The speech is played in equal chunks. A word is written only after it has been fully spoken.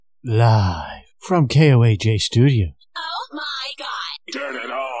Live from KOAJ Studios. Oh my god. Turn it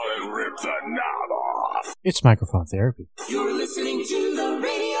on and rip the knob off. It's microphone therapy. You're listening to the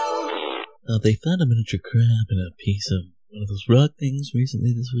radio. They found a miniature crab in a piece of one of those rock things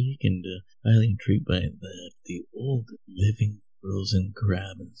recently this week, and highly intrigued by that. The old living frozen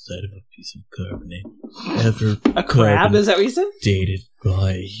crab inside of a piece of carbonate. A crab? Is that what you said? Dated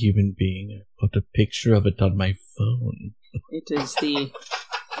by a human being. I put a picture of it on my phone. It is the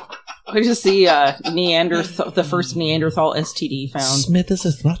Neanderthal, the first Neanderthal STD found. Smith, this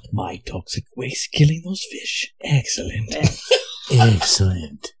is not my toxic waste killing those fish. Excellent.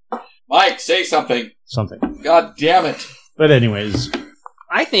 Excellent. Mike, say something. God damn it. But anyways,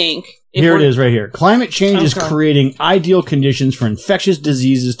 I think... here it is right here. Climate change is creating ideal conditions for infectious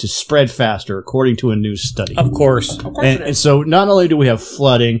diseases to spread faster, according to a new study. Of course. And so not only do we have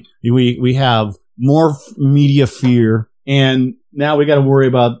flooding, we have more media fear, and now we got to worry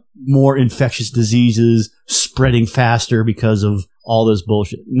about more infectious diseases spreading faster because of all this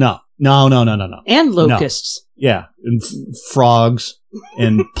bullshit. No. And locusts. No. Yeah. And frogs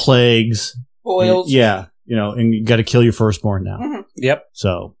and plagues. Boils. And, yeah. You know, and you got to kill your firstborn now. Mm-hmm. Yep.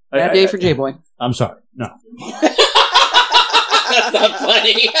 So. Bad day for J-Boy. I'm sorry. No. That's not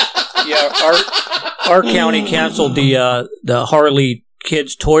funny. Yeah, our county canceled the Harley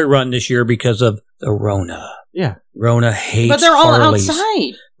Kids Toy Run this year because of the Rona. Yeah. Rona hates Harleys. But they're all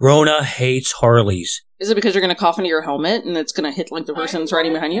outside. Rona hates Harleys. Is it because you're going to cough into your helmet and it's going to hit like the person that's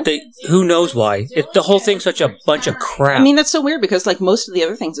riding behind you? Who knows why? The whole thing's such a bunch of crap. I mean, that's so weird because like most of the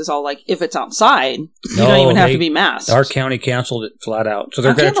other things is all like, if it's outside, you don't even have to be masked. Our county canceled it flat out. So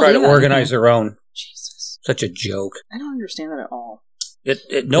they're going to try to organize their own. Jesus. Such a joke. I don't understand that at all.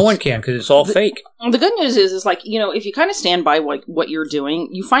 No one can because it's all fake. The good news is like, you know, if you kind of stand by like what you're doing,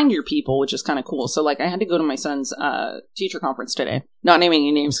 you find your people, which is kind of cool. So like I had to go to my son's teacher conference today. Not naming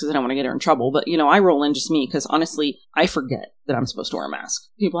any names because I don't want to get her in trouble. But, you know, I roll in just me because honestly, I forget that I'm supposed to wear a mask.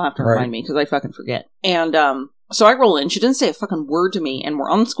 People have to remind me because I fucking forget. And so I roll in. She didn't say a fucking word to me. And we're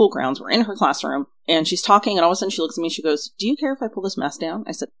on the school grounds. We're in her classroom. And she's talking. And all of a sudden she looks at me. She goes, "Do you care if I pull this mask down?"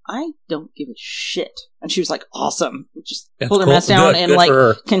 I said, "I don't give a shit." And she was like, "Awesome." Just pulled her mask down and like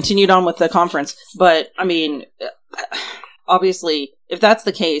continued on with the conference. But I mean, obviously, if that's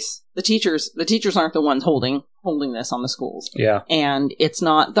the case, the teachers aren't the ones holding this on the schools. Yeah. And it's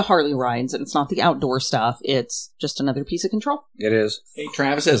not the Harley rides and it's not the outdoor stuff. It's just another piece of control. It is. Hey,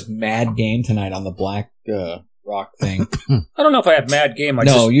 Travis has mad game tonight on the BlackRock thing. I don't know if I have mad game.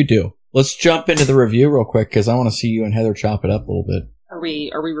 You do. Let's jump into the review real quick because I want to see you and Heather chop it up a little bit. Are we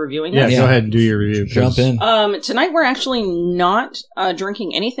reviewing this? Yeah, go ahead and do your review. Jump in. Tonight we're actually not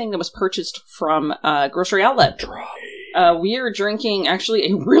drinking anything that was purchased from Grocery Outlet. We are drinking actually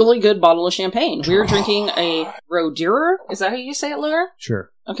a really good bottle of champagne. We're drinking a Roederer. Is that how you say it, Laura? Sure.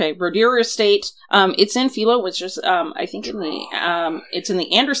 Okay, Roederer Estate. It's in Philo, which is I think it's in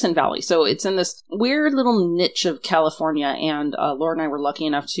the Anderson Valley. So it's in this weird little niche of California. And Laura and I were lucky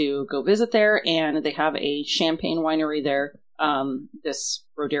enough to go visit there, and they have a champagne winery there. This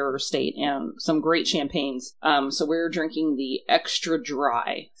Roederer Estate, and some great champagnes. So we're drinking the extra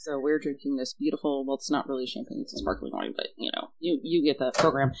dry. So we're drinking this beautiful, well, it's not really champagne, it's a sparkling wine, but you know, you get the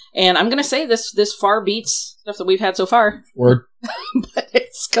program. And I'm going to say this far beats stuff that we've had so far. Word. But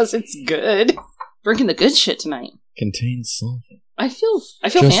it's because it's good. Drinking the good shit tonight. Contains sulfur. I feel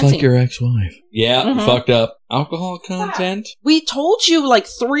just fancy. Just like your ex-wife. Yeah, fucked up. Alcohol content? We told you like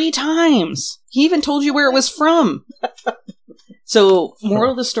 3 times. He even told you where it was from. So,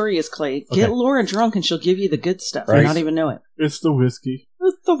 moral of the story is, Clay, get Laura drunk and she'll give you the good stuff. Right. You not even know it. It's the whiskey.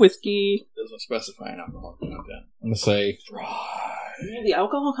 It's the whiskey. It doesn't specify an alcohol content. I'm going to say dry. Yeah, the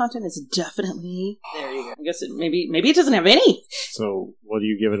alcohol content is definitely... There you go. I guess maybe it doesn't have any. So, what do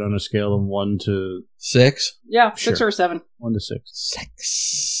you give it on a scale of 1 to... 6? Yeah, 6 or 7. 1 to 6.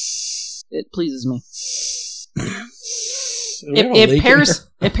 6. It pleases me.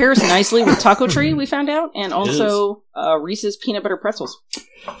 It pairs nicely with Taco Tree, we found out, and also Reese's peanut butter pretzels.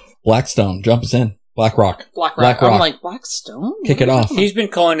 Blackstone, jump us in. BlackRock. I'm like, Blackstone? Kick it off. He's been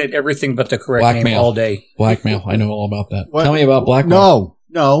calling it everything but the correct name all day. Blackmail. I know all about that. What? Tell me about BlackRock.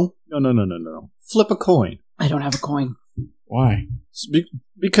 No. Flip a coin. I don't have a coin. Why?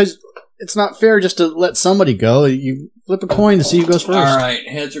 Because it's not fair just to let somebody go. You flip a coin to see who goes first. All right,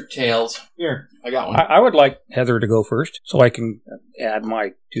 heads or tails? Here, I got one. I would like Heather to go first so I can add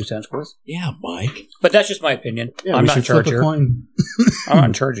my 2 cents worth. Yeah, Mike. But that's just my opinion. Yeah, I'm not in charge here. Coin. I'm not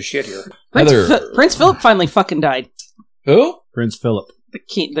in charge of shit here. Prince Philip finally fucking died. Who? Prince Philip. The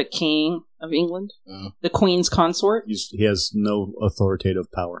king of England. The Queen's consort. He has no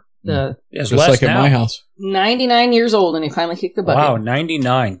authoritative power. It's Just less like now. at my house. 99 years old, and he finally kicked the bucket. Wow,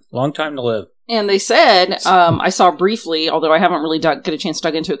 99. Long time to live. And they said, I saw briefly, although I haven't really get a chance to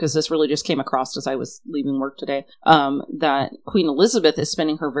dug into it because this really just came across as I was leaving work today, that Queen Elizabeth is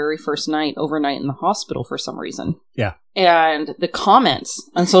spending her very first night overnight in the hospital for some reason. Yeah. And the comments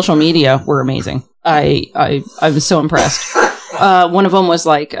on social media were amazing. I was so impressed. One of them was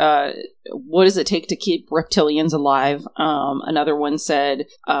like, what does it take to keep reptilians alive? Another one said,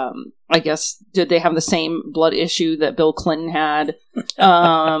 I guess, did they have the same blood issue that Bill Clinton had?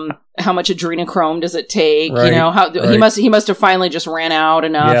 How much adrenochrome does it take? Right, You know, right. he must have finally just ran out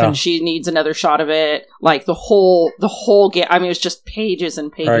enough, Yeah. and she needs another shot of it. Like the whole game. I mean, it was just pages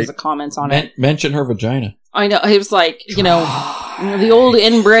and pages Right. of comments on it. Mention her vagina. I know. It was like, the old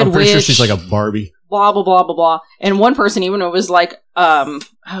inbred I'm pretty witch. sure she's like a Barbie. Blah, blah, blah, blah, blah. And one person even was like, oh,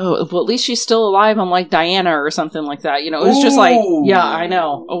 well, at least she's still alive. I'm like Diana or something like that. It was just like, yeah, I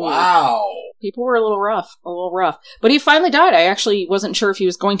know. Oh, Wow. people were a little rough. But he finally died. I actually wasn't sure if he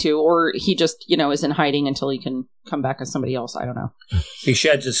was going to, or he just, is in hiding until he can come back as somebody else. I don't know. He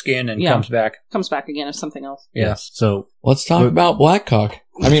sheds his skin and Yeah. comes back. Comes back again as something else. Yeah. Yes. So Let's talk about Blackcock.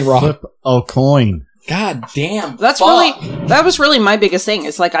 I mean, Rock. flip a coin. God damn. That was really my biggest thing.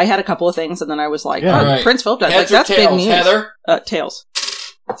 It's like I had a couple of things and then I was like, Yeah. Right. Prince Philip died. Like, Heads or that's big tails, news. Heather? Tails.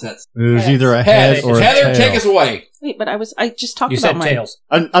 What's that? It was either a Head. head or a Heather, tail. take us away. Wait, but I just talked You about said my tails.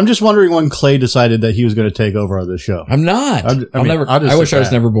 I'm just wondering when Clay decided that he was going to take over on this show. I'm not. I mean, I'll just I wish sit I was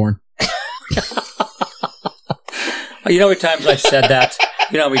back. never born. You know how many times I've said that?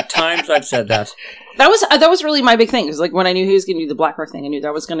 You know how many times I've said that? That was really my big thing. Because like when I knew he was going to do the BlackRock thing, I knew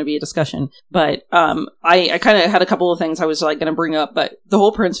that was going to be a discussion. But I kind of had a couple of things I was like going to bring up. But the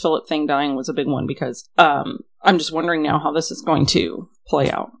whole Prince Philip thing dying was a big one because I'm just wondering now how this is going to play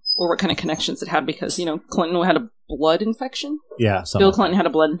out or what kind of connections it had because Clinton had a blood infection. Yeah. something Bill like Clinton had a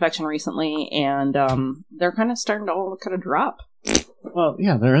blood infection recently, and they're kind of starting to all kind of drop. that. Well,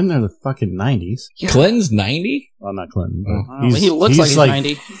 yeah, they're in there the fucking 90s. Yeah. Clinton's 90? Well, not Clinton. But Wow, he looks like he's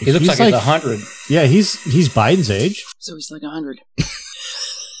 90, He looks like he's 100. Yeah, he's Biden's age. so he's like 100.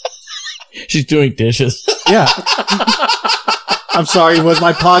 She's doing dishes. Yeah. I'm sorry, was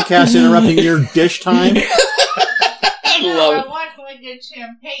my podcast interrupting your dish time? I love it. watch like good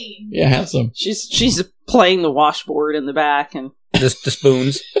champagne. Yeah, have some. She's playing the washboard in the back and. The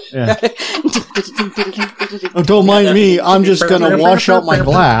spoons. Yeah. Oh, don't mind me. I'm just going to wash out my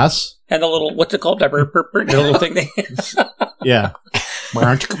glass. And the little, what's it called? The little thing they... Yeah.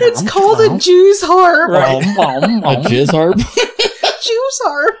 It's called a juice harp. Right. A jizz harp? Juice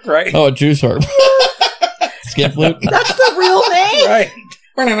harp. Right. Oh, a juice harp. Skip flute? That's the real name. Right.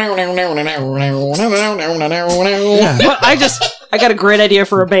 Yeah. Well, I got a great idea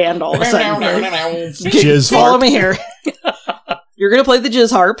for a band all of a sudden. Jizz Follow harp. me here. You're going to play the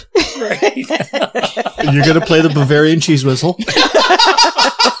jizz harp. Right. You're going to play the Bavarian cheese whistle.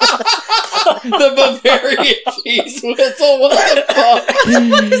 The Bavarian cheese whistle? What the fuck?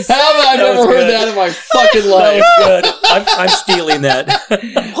 How have I never was heard good. that in my fucking That life? was good. I'm stealing that.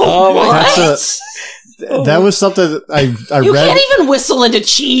 Oh my god. That was something that I You read. can't even whistle into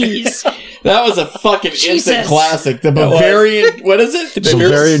cheese. That was a fucking Jesus. instant classic. The Bavarian, what is it? The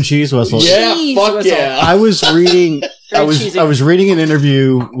Bavarian cheese whistle. Yeah, Cheese fuck whistle. yeah. I was reading. I cheesy. was reading an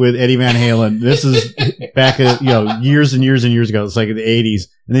interview with Eddie Van Halen. This is back at years and years and years ago. It's like in the 80s,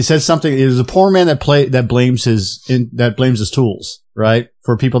 and they said something. It was a poor man that blames his tools, right?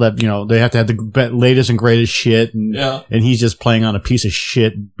 For people that they have to have the latest and greatest shit, and Yeah. and he's just playing on a piece of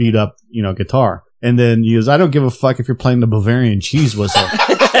shit, beat up guitar. And then he goes, "I don't give a fuck if you're playing the Bavarian cheese whistle.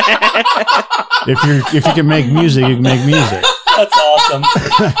 if you can make music, you can make music." That's awesome.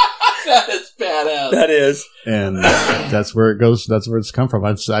 That is badass. That is. And that's where it goes. That's where it's come from.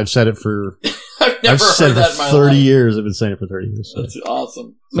 I've said it for I've never said heard it that for in my 30 life. years. I've been saying it for 30 years. So. That's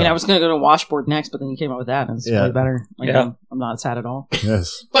awesome. I mean, I was going to go to washboard next, but then you came up with that, and it's Yeah. way better. Like, Yeah. I'm not sad at all.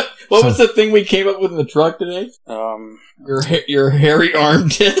 Yes. What was the thing we came up with in the truck today? Your hairy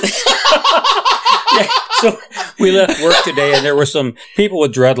armpits. Yeah, so we left work today, and there were some people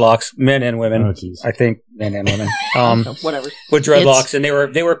with dreadlocks, men and women. Oh, jeez. I think men and women Whatever. with dreadlocks, and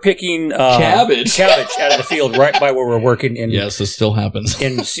they were picking Cabbage. out of the field right by where we're working in Yes, this still happens.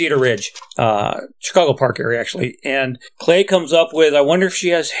 in Cedar Ridge, Chicago Park area actually. And Clay comes up with, "I wonder if she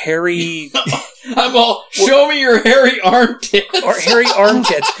has hairy I'm all, show me your hairy armpits. or hairy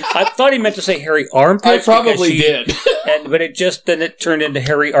armpits." I thought he meant to say hairy armpits. I probably because did. but it turned into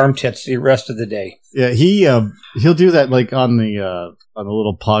hairy armpits the rest of the day. Yeah, he'll do that like on the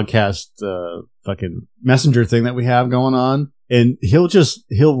little podcast fucking messenger thing that we have going on, and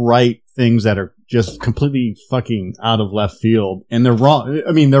he'll write things that are just completely fucking out of left field, and they're wrong.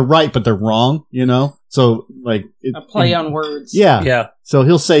 I mean, they're right, but they're wrong. So like A play on words. Yeah, Yeah. So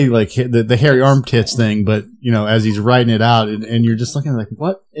he'll say like the hairy armpits thing, but as he's writing it out, and you're just looking like,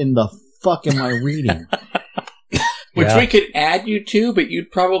 what in the fuck am I reading? Which we could add you to, but you'd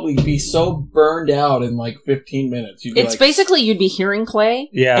probably be so burned out in like 15 minutes. You'd be It's basically you'd be hearing Clay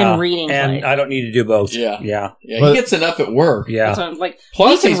and reading Clay. And I don't need to do both. Yeah. Yeah. He gets enough at work. Yeah. So, like,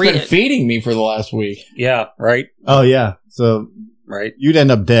 Plus, he he's can read been it. feeding me for the last week. Yeah. Right. Oh yeah, so Right. you'd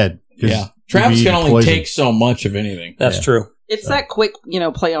end up dead. 'cause Yeah. you'd Travis be can eating only poison. take so much of anything. That's true. It's that quick,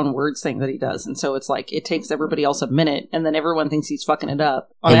 play on words thing that he does. And so it's like, it takes everybody else a minute, and then everyone thinks he's fucking it up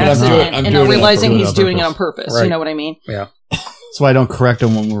on No, but I'm accident, doing- I'm and doing not it realizing on he's purpose. doing it on purpose. Right. You know what I mean? Yeah. That's why I don't correct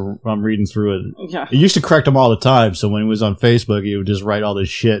him when I'm reading through it. Yeah. I used to correct him all the time. So when he was on Facebook, he would just write all this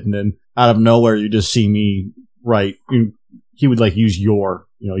shit, and then out of nowhere, you just see me write. He would like use your,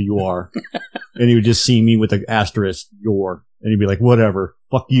 you are, and he would just see me with the asterisk your, and he'd be like, whatever,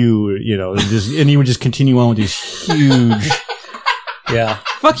 fuck you, and he would just continue on with these huge. Yeah.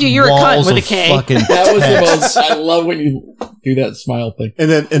 Fuck you, you're a cunt walls with a of K. fucking That was the text. most. I love when you do that smile thing. And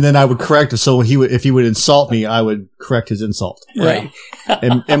then I would correct him. So if he would insult me, I would correct his insult. Right.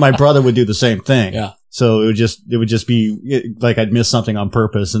 And my brother would do the same thing. Yeah. So it would just be like I'd miss something on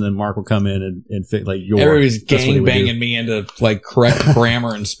purpose, and then Mark would come in and fit like your. Everybody's That's what he gang would do. banging me into like correct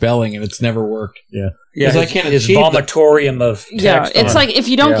grammar and spelling, and it's never worked. Yeah. Yeah. 'Cause I His, can't his achieve the- vomitorium of text. Yeah, it's on- like if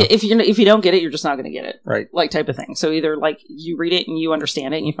you don't Yeah. get if you don't get it, you're just not going to get it, Right. like type of thing. So either like you read it and you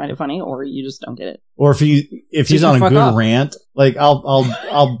understand it and you find it funny, or you just don't get it. Or if he's can on a fuck good off. rant, like I'll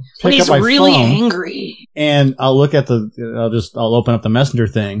When pick he's up my really phone angry, and I'll look at I'll open up the messenger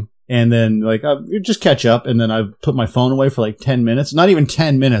thing. And then, like, you just catch up, and then I put my phone away for like 10 minutes. Not even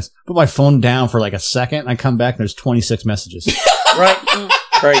 10 minutes. Put my phone down for like a second, and I come back, and there's 26 messages. Right.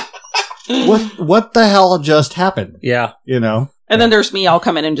 Right. What the hell just happened? Yeah. and then there's me. I'll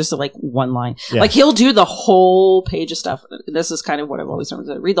come in and just like one line. Yeah. Like he'll do the whole page of stuff. This is kind of what I've always done.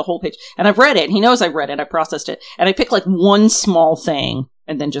 Read the whole page, and I've read it. And he knows I've read it. I processed it, and I pick like one small thing,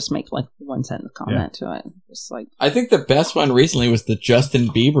 and then just make like one sentence comment to it. Just like I think the best one recently was the Justin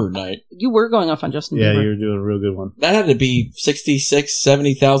Bieber night. you were going off on Justin Yeah, Bieber. you're doing a real good one. That had to be 66,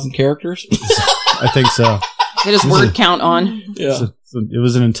 70,000 characters. I think so. Get his word count on. Yeah. So it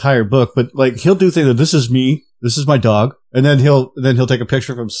was an entire book, but like he'll do things like this is me, this is my dog, and then he'll take a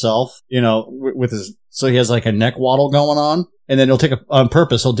picture of himself, with his, so he has like a neck waddle going on, and then on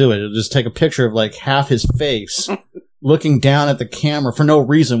purpose he'll do it. He'll just take a picture of like half his face looking down at the camera for no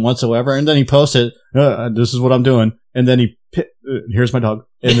reason whatsoever, and then he posts it. This is what I'm doing, and then here's my dog,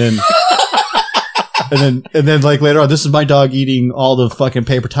 and then. And then like later on, this is my dog eating all the fucking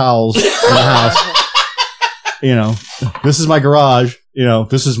paper towels in the house. This is my garage.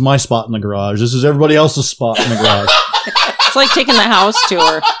 This is my spot in the garage. This is everybody else's spot in the garage. It's like taking the house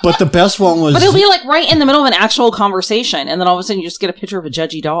tour. But the best one was... But it'll be like right in the middle of an actual conversation, and then all of a sudden you just get a picture of a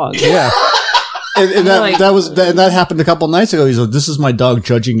judgy dog. Yeah. And Like- that happened a couple nights ago. He's like, this is my dog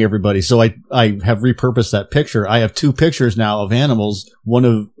judging everybody. So I have repurposed that picture. I have two pictures now of animals.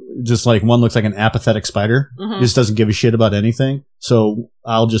 One looks like an apathetic spider. Mhm. He just doesn't give a shit about anything. So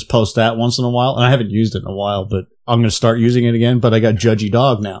I'll just post that once in a while. And I haven't used it in a while, but I'm going to start using it again. But I got judgy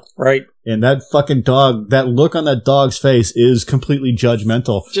dog now. Right. And that fucking dog, that look on that dog's face is completely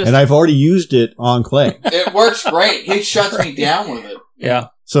judgmental. Just- and I've already used it on Clay. It works great. He shuts me down with it. Yeah.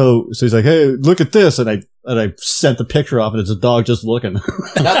 So he's like, hey, look at this. And I sent the picture off, and it's a dog just looking.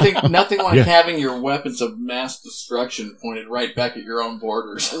 Nothing like Yeah. having your weapons of mass destruction pointed right back at your own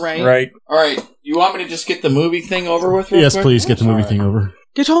borders. Right. Right. All right, you want me to just get the movie thing over with? Real Yes, quick? please get the movie All right. thing over.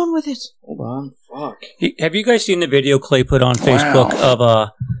 Get on with it. Hold on, fuck. Have you guys seen the video Clay put on Facebook of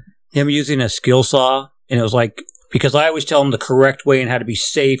him using a skill saw? And it was like, because I always tell him the correct way and how to be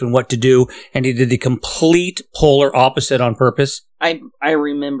safe and what to do, and he did the complete polar opposite on purpose. I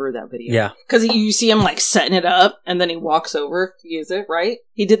remember that video. Yeah. Because you see him like setting it up, and then he walks over to use it, right?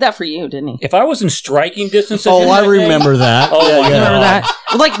 He did that for you, didn't he? If I was in striking distance, of Oh, him I that day- remember that. Oh, Yeah, my yeah. Remember that?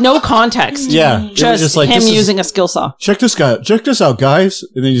 Like no context. Yeah. It was Just, like, him this is- using a skill saw. Check this out, guys.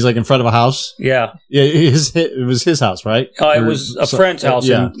 And then he's like in front of a house. Yeah. Yeah, it was his house, right? It was a friend's house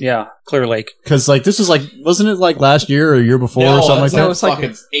in Clear Lake. Because like this is like, wasn't it like last year or a year before or something like no, that? it's like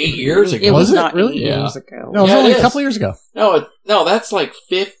fucking 8 years ago. It was Was it? not Really? 8 Yeah. years ago. No, it was Yeah, only it a is. couple years ago. No, that's like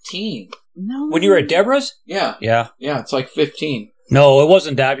 15. No. When you were at Deborah's? Yeah, Yeah. it's like 15. No, it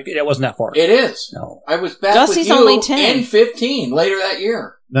wasn't that. It wasn't that far. It is. No. I was back Dusty's with you only 10. in 15 later that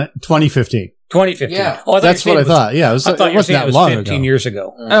year. 2015. 2015. Yeah. Oh, That's what I thought. Yeah, I thought it you were wasn't saying that it was long 15 ago. years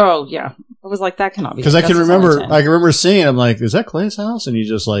ago. Oh, yeah. I was like, that cannot be. Because I can remember seeing it. I'm like, is that Clay's house? And he's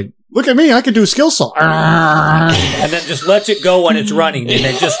just like, look at me, I can do skill saw. And then just lets it go when it's running. And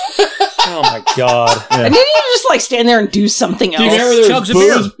then just, oh my God. Yeah. And then you just like stand there and do something else. Do you remember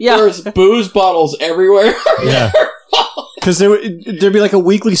there's booze bottles everywhere? Yeah. Because there'd be like a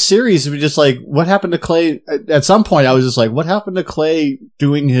weekly series. It'd be just like, what happened to Clay? At some point, I was just like, what happened to Clay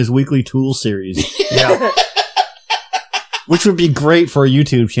doing his weekly tool series? Yeah. Which would be great for a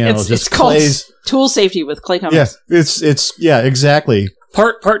YouTube channel. It's called Tool Safety with Clay Cummings. Yeah, exactly.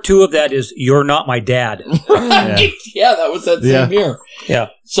 Part 2 of that is You're Not My Dad. Yeah, that was that same year. Yeah.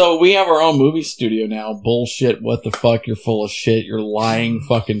 So we have our own movie studio now. Bullshit, what the fuck, you're full of shit, you're lying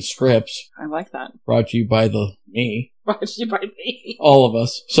fucking scripts. I like that. Brought to you by me. Brought to you by me. All of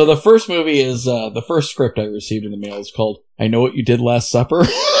us. So the first movie is, the first script I received in the mail is called I Know What You Did Last Supper.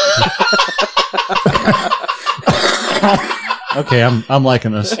 Okay, I'm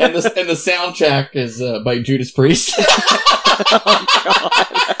liking this. And the soundtrack is by Judas Priest. Oh, God.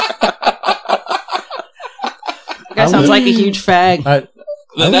 That sounds like a huge fag.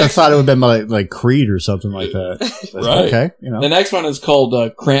 I thought it would have been like Creed or something like that. Right. Okay. You know. The next one is called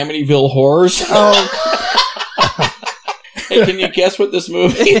Cramityville Horrors. Oh. Hey, can you guess what this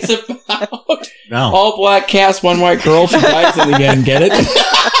movie is about? No. All black cast, one white girl. She dies in the end. Get it?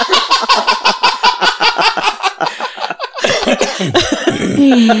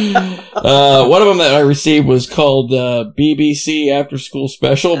 One of them that I received was called BBC After School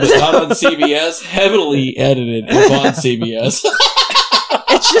Special, but not on CBS. Heavily edited on CBS.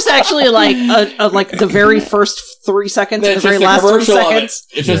 It's just actually like like the very first 3 seconds, the very last 3 seconds.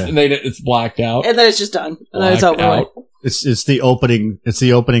 It's just it's blacked out, and then it's just done, and then it's over. It's the opening. It's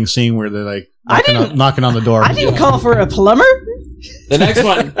the opening scene where they're like knocking on the door. I didn't call for a plumber. The next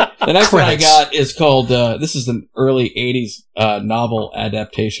one I got is called. This is an early '80s novel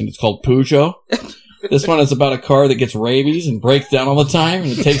adaptation. It's called Peugeot. This one is about a car that gets rabies and breaks down all the time,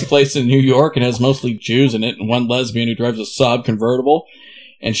 and it takes place in New York and has mostly Jews in it, and one lesbian who drives a Saab convertible.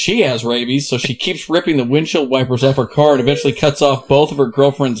 And she has rabies, so she keeps ripping the windshield wipers off her car and eventually cuts off both of her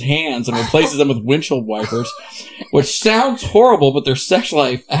girlfriend's hands and replaces them with windshield wipers, which sounds horrible, but their sex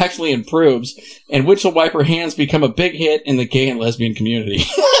life actually improves, and windshield wiper hands become a big hit in the gay and lesbian community.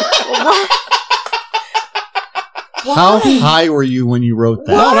 How high were you when you wrote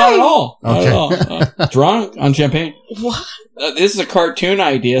that? No, not at all. Okay. Not at all. Drunk on champagne. What? This is a cartoon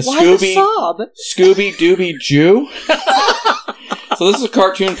idea. Why the sob? Scooby Dooby Jew. So this is a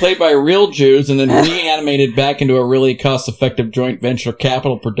cartoon played by real Jews and then reanimated back into a really cost-effective joint venture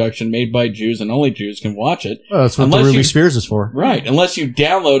capital production made by Jews, and only Jews can watch it. Oh, that's what the Ruby Spears is for. Right, unless you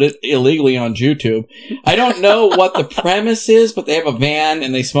download it illegally on YouTube. I don't know what the premise is, but they have a van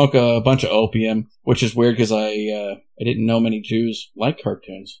and they smoke a bunch of opium, which is weird because I didn't know many Jews like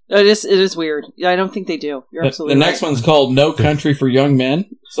cartoons. It is weird. I don't think they do. You're absolutely right. The next one's called No Country for Young Men.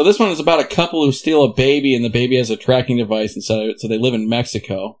 So this one is about a couple who steal a baby, and the baby has a tracking device inside of it, so they live in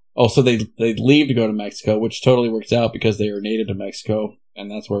Mexico. Oh, so they leave to go to Mexico, which totally works out because they are native to Mexico, and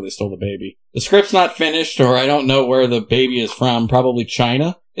that's where they stole the baby. The script's not finished, or I don't know where the baby is from. Probably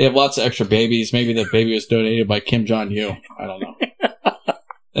China. They have lots of extra babies. Maybe the baby was donated by Kim Jong-un. I don't know.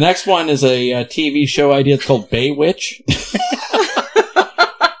 The next one is a TV show idea. It's called Baywitch.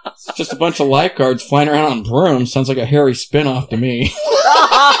 It's just a bunch of lifeguards flying around on brooms. Sounds like a hairy spin-off to me.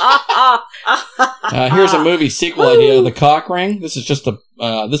 Here's a movie sequel idea, The Cock Ring. This is just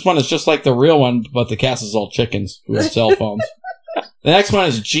this one is just like the real one, but the cast is all chickens who have cell phones. The next one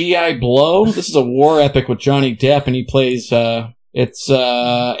is G.I. Blow. This is a war epic with Johnny Depp, and he plays, and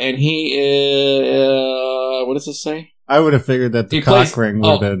he is, what does this say? I would have figured that the cock ring would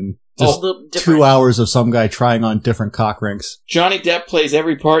have been just 2 hours of some guy trying on different cock rings. Johnny Depp plays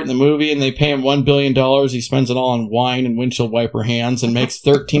every part in the movie, and they pay him $1 billion. He spends it all on wine and windshield wiper hands and makes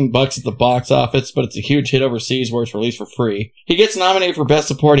 $13 at the box office, but it's a huge hit overseas where it's released for free. He gets nominated for Best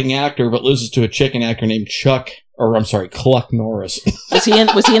Supporting Actor, but loses to a chicken actor named Cluck Norris. Was he in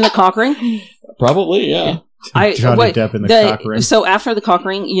the cock ring? Probably, yeah. Johnny Depp in the cock ring. So after the cock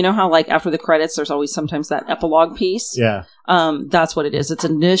ring, you know how like after the credits, there's always sometimes that epilogue piece? Yeah. That's what it is. It's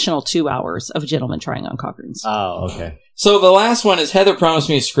an additional 2 hours of gentlemen trying on cock rings. Oh, okay. So the last one is Heather promised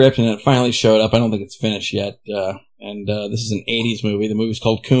me a script, and it finally showed up. I don't think it's finished yet. This is an 80s movie. The movie's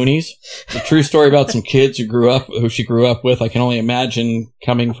called Coonies. It's a true story about some kids who she grew up with. I can only imagine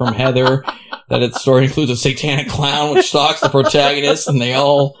coming from Heather that its story includes a satanic clown which stalks the protagonist, and they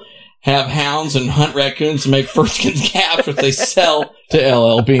all have hounds and hunt raccoons to make furskins caps, which they sell to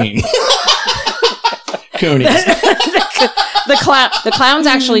LL Bean. Coonies. The clown's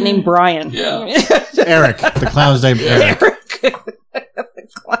actually named Brian. Yeah. Eric. The clown's named Eric. The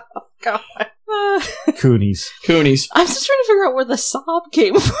clown. God. Coonies. Coonies. I'm just trying to figure out where the sob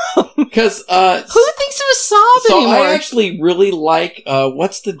came from. Because, Who thinks of a sob so anymore? I actually really like,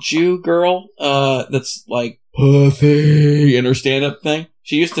 what's the Jew girl, that's like, pussy in her stand-up thing?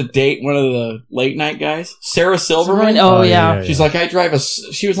 She used to date one of the late night guys, Sarah Silverman. Oh, yeah. She's like,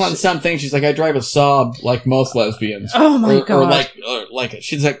 she was on something. She's like, I drive a Saab like most lesbians. Oh my God. Or like,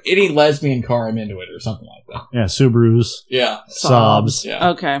 she's like, any lesbian car, I'm into it, or something like that. Yeah, Subarus. Yeah. Saabs.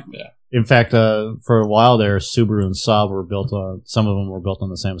 Yeah. Okay. Yeah. In fact, for a while there, Subaru and Saab were built on, some of them were built on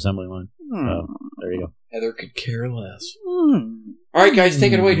the same assembly line. So, there you go. Heather could care less. All right, guys,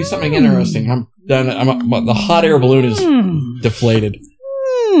 take it away. Do something interesting. I'm done. The hot air balloon is deflated.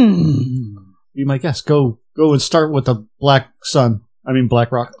 Be my guest. Go and start with the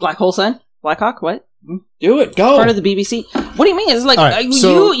BlackRock. Black Hole Sun? Blackhawk? What? Do it. Go. Part of the BBC. What do you mean? It's like right,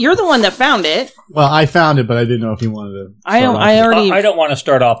 so- you're the one that found it. Well, I found it, but I didn't know if you wanted to. I don't want to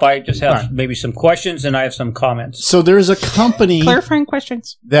start off. I just have maybe some questions and I have some comments. So there's a company clarifying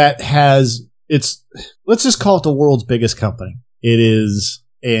questions that has let's just call it the world's biggest company. It is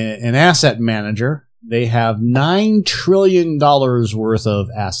an asset manager. They have $9 trillion worth of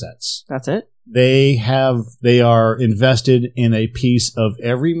assets. That's it. They are invested in a piece of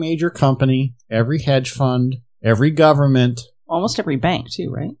every major company, every hedge fund, every government, almost every bank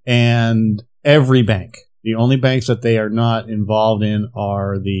too, right? And every bank. The only banks that they are not involved in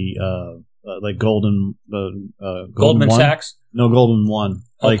are the like Goldman Sachs. No, Goldman One.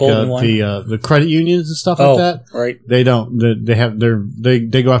 Like Goldman One. The credit unions and stuff like that. Right. They don't.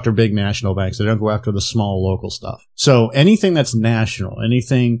 They go after big national banks. They don't go after the small local stuff. So anything that's national,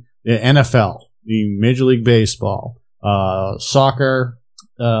 anything the NFL, the Major League Baseball, soccer,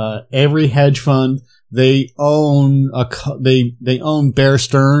 every hedge fund, they own they own Bear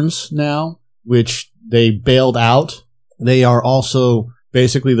Stearns now, which they bailed out. They are also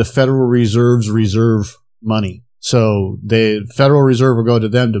basically the Federal Reserve's reserve money. So the Federal Reserve will go to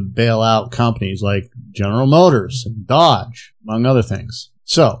them to bail out companies like General Motors and Dodge, among other things.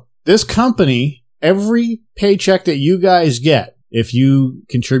 So this company, every paycheck that you guys get, if you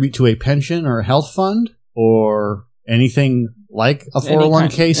contribute to a pension or a health fund or anything like a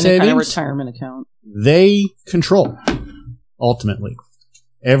 401k savings, any kind of retirement account, they control, ultimately.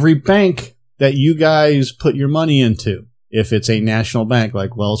 Every bank that you guys put your money into, if it's a national bank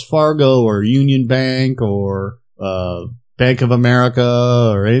like Wells Fargo or Union Bank or Bank of America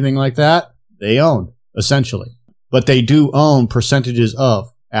or anything like that, they own, essentially. But they do own percentages of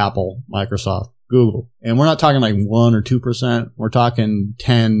Apple, Microsoft, Google. And we're not talking like 1 or 2%. We're talking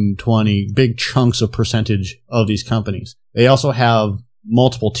 10, 20, big chunks of percentage of these companies. They also have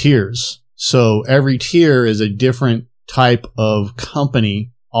multiple tiers. So every tier is a different type of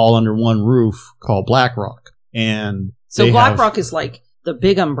company all under one roof called BlackRock. And so BlackRock is like the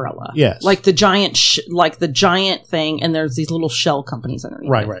big umbrella. Yes. Like the giant giant thing, and there's these little shell companies underneath.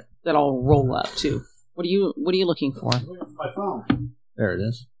 Right. That all roll up too. What are you looking for? My phone. There it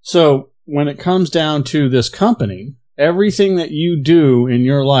is. So when it comes down to this company, everything that you do in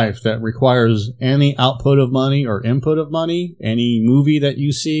your life that requires any output of money or input of money, any movie that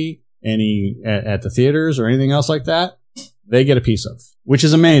you see, any at the theaters or anything else like that, they get a piece of, which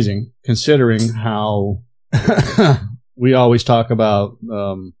is amazing considering how we always talk about,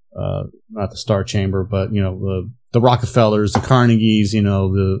 not the Star Chamber, but, you know, the Rockefellers, the Carnegies, you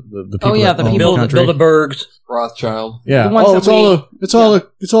know, the people that own the country. Bilderbergs, Rothschild. Yeah.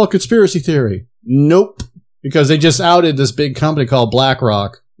 It's all a conspiracy theory. Nope. Because they just outed this big company called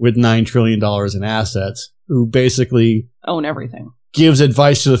BlackRock with $9 trillion in assets, who basically own everything. Gives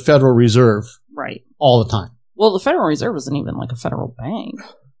advice to the Federal Reserve. Right. All the time. Well, the Federal Reserve isn't even like a federal bank.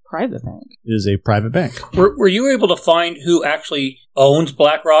 Private bank. It is a private bank. Were you able to find who actually owns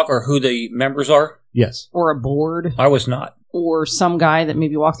BlackRock or who the members are? Yes. Or a board? I was not. Or some guy that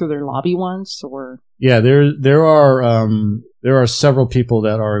maybe walked through their lobby once? Or yeah, there are several people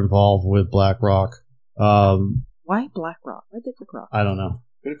that are involved with BlackRock. Why BlackRock? Why BlackRock? I don't know.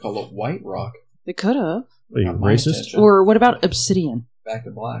 Could have called it White Rock. They could have. Are you racist? Or what about Obsidian? Back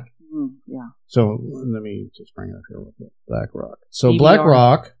to black. Yeah. So let me just bring it up here. BlackRock. So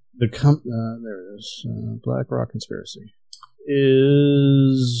BlackRock, there it is. BlackRock conspiracy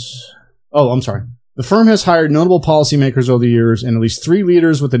is. Oh, I'm sorry. The firm has hired notable policymakers over the years, and at least 3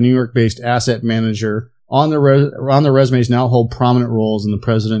 leaders with the New York-based asset manager on their resumes now hold prominent roles in the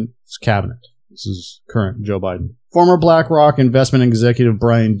president's cabinet. This is current Joe Biden. Former BlackRock investment executive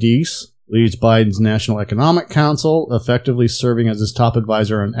Brian Deese leads Biden's National Economic Council, effectively serving as his top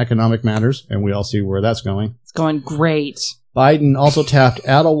advisor on economic matters, and we all see where that's going. It's going great. Biden also tapped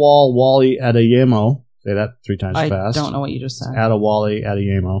Adewale Adeyemo. Say that 3 times fast. I don't know what you just said. Adewale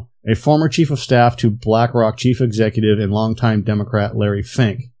Adeyemo, a former chief of staff to BlackRock chief executive and longtime Democrat Larry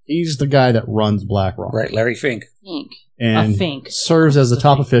Fink. He's the guy that runs BlackRock. Right, Larry Fink. And serves as the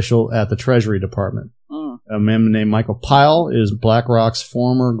top official at the Treasury Department. A man named Michael Pyle is BlackRock's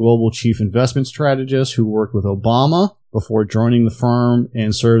former global chief investment strategist who worked with Obama before joining the firm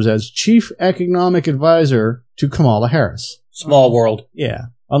and serves as chief economic advisor to Kamala Harris. Small world. Yeah.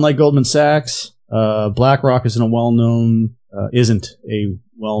 Unlike Goldman Sachs, BlackRock isn't a well-known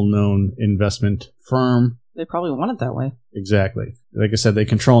investment firm. They probably want it that way. Exactly. Like I said, they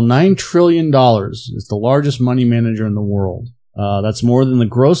control $9 trillion. It's the largest money manager in the world. That's more than the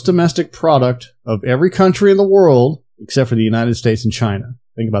gross domestic product of every country in the world, except for the United States and China.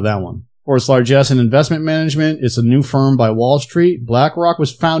 Think about that one. For its largesse in investment management, it's a new firm by Wall Street. BlackRock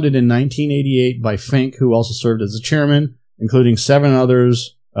was founded in 1988 by Fink, who also served as the chairman, including 7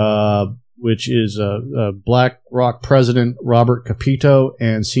 others, which is BlackRock president Robert Capito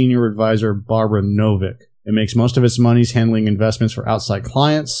and senior advisor Barbara Novick. It makes most of its monies handling investments for outside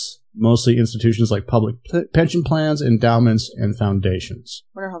clients, mostly institutions like public pension plans, endowments, and foundations.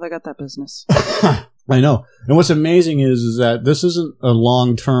 Wonder how they got that business. I know. And what's amazing is that this isn't a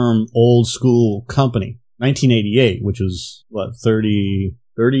long-term, old-school company. 1988, which was, 30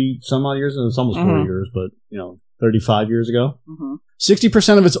 some odd years? It's almost 40 years, but, 35 years ago.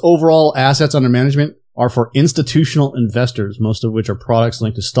 60% of its overall assets under management are for institutional investors, most of which are products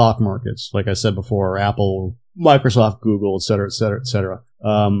linked to stock markets. Like I said before, Apple, Microsoft, Google, et cetera, et cetera, et cetera.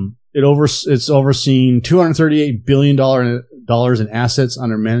 It's overseen $238 billion in assets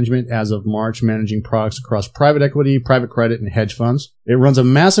under management as of March, managing products across private equity, private credit, and hedge funds. It runs a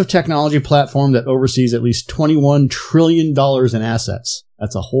massive technology platform that oversees at least $21 trillion in assets.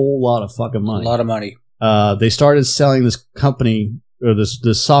 That's a whole lot of fucking money. A lot of money. They started selling this company, or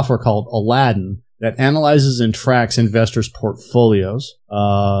this software called Aladdin, that analyzes and tracks investors' portfolios.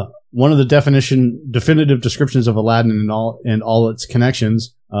 One of the definitive descriptions of Aladdin and all its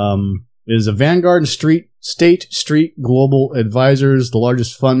connections is a Vanguard and State Street Global Advisors, the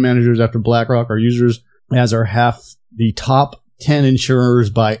largest fund managers after BlackRock, are users, as are half the top 10 insurers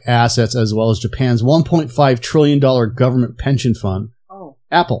by assets, as well as Japan's $1.5 trillion government pension fund.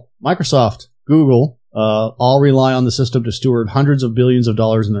 Apple, Microsoft, Google, all rely on the system to steward hundreds of billions of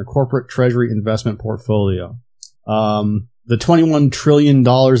dollars in their corporate treasury investment portfolio. The $21 trillion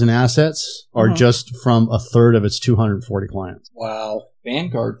in assets are just from a third of its 240 clients. Wow.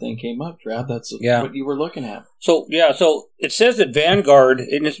 Vanguard thing came up, Trav. That's what you were looking at. So it says that Vanguard,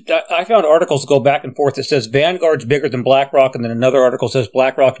 and I found articles go back and forth. It says Vanguard's bigger than BlackRock, and then another article says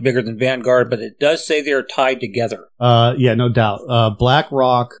BlackRock's bigger than Vanguard, but it does say they're tied together. Yeah, no doubt.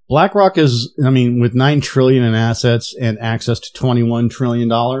 BlackRock is, with $9 trillion in assets and access to $21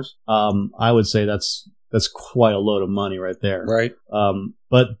 trillion, I would say that's quite a load of money right there. Right.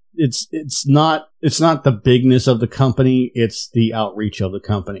 But it's not the bigness of the company, it's the outreach of the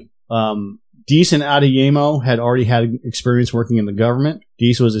company. Deese and Adeyemo had already had experience working in the government.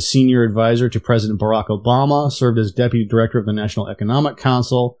 Deese was a senior advisor to President Barack Obama, served as deputy director of the National Economic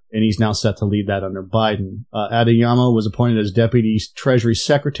Council, and he's now set to lead that under Biden. Adeyemo was appointed as deputy Treasury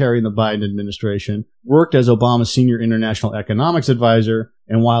Secretary in the Biden administration, worked as Obama's senior international economics advisor,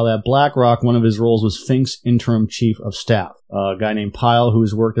 and while at BlackRock, one of his roles was Fink's interim chief of staff. A guy named Pyle, who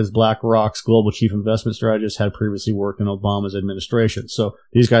has worked as BlackRock's global chief investment strategist, had previously worked in Obama's administration. So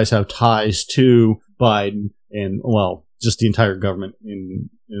these guys have ties to Biden and, just the entire government in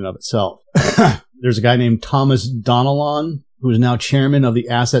and of itself. There's a guy named Thomas Donilon, who is now chairman of the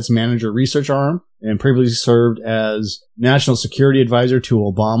Assets Manager Research Arm and previously served as national security advisor to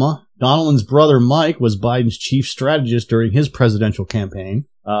Obama. Donilon's brother, Mike, was Biden's chief strategist during his presidential campaign.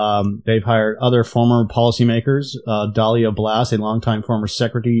 They've hired other former policymakers, Dahlia Blas, a longtime former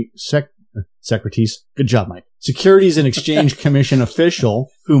good job, Mike. Securities and Exchange Commission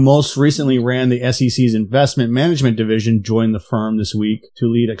official who most recently ran the SEC's investment management division joined the firm this week to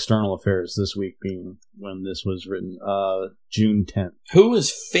lead external affairs, this week being when this was written, June 10th. Who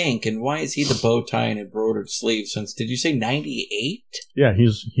is Fink and why is he the bow tie and embroidered sleeve since, did you say 98? Yeah,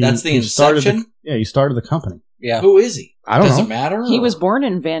 that's the inception? He started the company. Yeah. Who is he? I don't know. Does it matter? He was born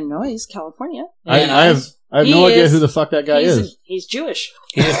in Van Nuys, California. I have no idea who the fuck that guy is. He's Jewish.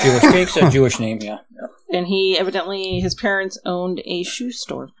 He is Jewish. Fink's a Jewish name, yeah. And his parents owned a shoe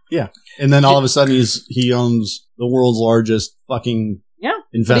store. Yeah. And then all of a sudden he owns the world's largest fucking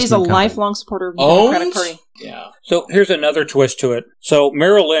investment But he's a company. lifelong supporter of the Democratic Party. Yeah. So here's another twist to it. So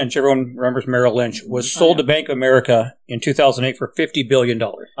Merrill Lynch, everyone remembers Merrill Lynch, was sold to Bank of America in 2008 for $50 billion.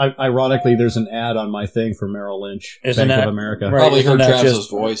 Ironically, there's an ad on my thing for Merrill Lynch, Bank of America. Right, probably heard Travis's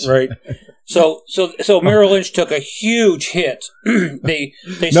voice. Right. So Merrill Lynch took a huge hit. They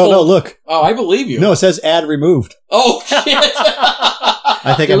No, look. Oh, I believe you. No, it says ad removed. Oh, shit.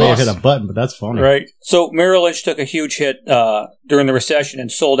 I think I may have hit a button, but that's funny. Right. So Merrill Lynch took a huge hit during the recession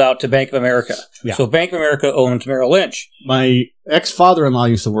and sold out to Bank of America. Yeah. So Bank of America owns Merrill Lynch. My ex-father-in-law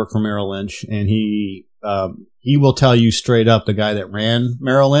used to work for Merrill Lynch, and he will tell you straight up the guy that ran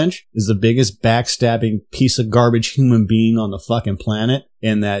Merrill Lynch is the biggest backstabbing piece of garbage human being on the fucking planet,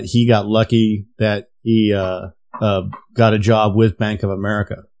 and that he got lucky that he got a job with Bank of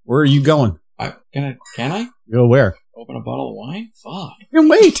America. Where are you going? Can I? Go where? Open a bottle of wine? Fuck. You can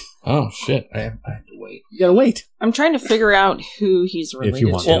wait. Oh, shit. I have to wait. You gotta wait. I'm trying to figure out who he's related If you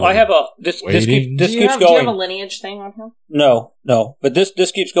want to. Well, I have a this keeps do you going. have a lineage thing on him? No, but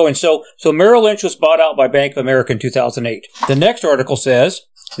this keeps going. So Merrill Lynch was bought out by Bank of America in 2008. The next article says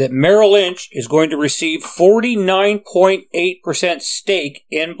that Merrill Lynch is going to receive 49.8% stake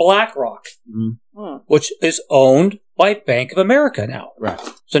in BlackRock, which is owned by Bank of America now. Right.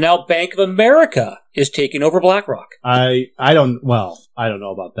 So now Bank of America is taking over BlackRock. I don't know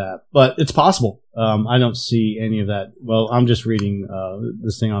about that, but it's possible. I don't see any of that. Well, I'm just reading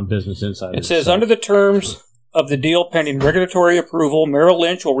this thing on Business Insider. It says, under the terms of the deal pending regulatory approval, Merrill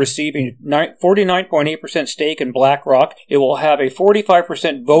Lynch will receive a 49.8% stake in BlackRock. It will have a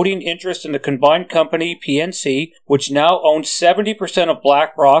 45% voting interest in the combined company, PNC, which now owns 70% of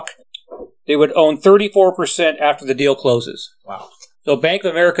BlackRock. They would own 34% after the deal closes. Wow. So Bank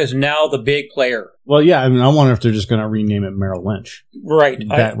of America is now the big player. Well, yeah, I mean, I wonder if they're just going to rename it Merrill Lynch. Right.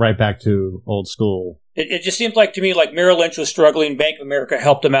 Right back to old school. It just seems like to me like Merrill Lynch was struggling, Bank of America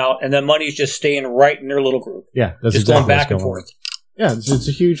helped them out, and the money's just staying right in their little group. Yeah, that's just exactly going back and forth. Yeah, it's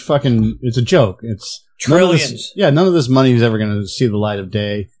a huge fucking, it's a joke. It's trillions. None of this money is ever going to see the light of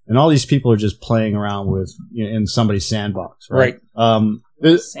day, and all these people are just playing around with in somebody's sandbox, right?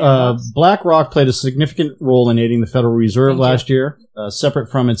 BlackRock played a significant role in aiding the Federal Reserve last year. Separate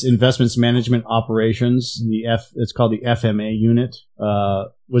from its investments management operations, it's called the FMA unit,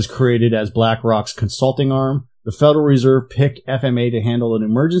 was created as BlackRock's consulting arm. The Federal Reserve picked FMA to handle an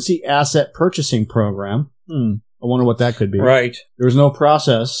emergency asset purchasing program. I wonder what that could be. Right. There was no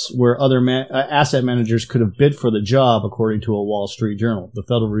process where other asset managers could have bid for the job, according to a Wall Street Journal. The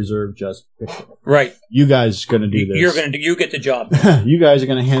Federal Reserve just picked it. Right. You guys are going to do this. You get the job. You guys are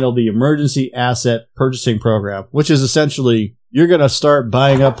going to handle the emergency asset purchasing program, which is essentially you're going to start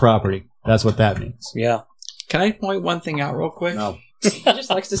buying up property. That's what that means. Yeah. Can I point one thing out real quick? No. He just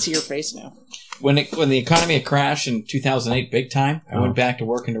likes to see your face now. When the economy had crashed in 2008 big time, I went back to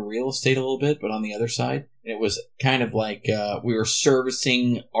work into real estate a little bit, but on the other side. It was kind of like we were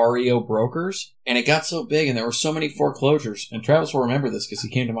servicing REO brokers, and it got so big, and there were so many foreclosures. And Travis will remember this because he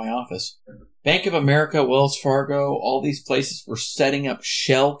came to my office. Bank of America, Wells Fargo, all these places were setting up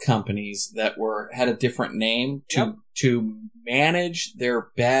shell companies that had a different name to manage their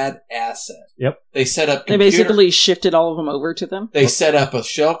bad assets. Yep. They set up They basically shifted all of them over to them? They set up a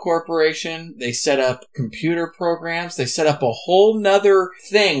shell corporation. They set up computer programs. They set up a whole nother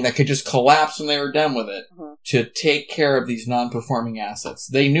thing that could just collapse when they were done with it to take care of these non-performing assets.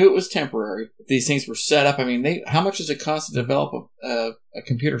 They knew it was temporary. These things were set up. I mean, how much does it cost to develop a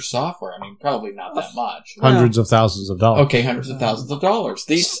computer software? I mean, probably not that much. Hundreds of thousands of dollars. Okay, hundreds of thousands of dollars.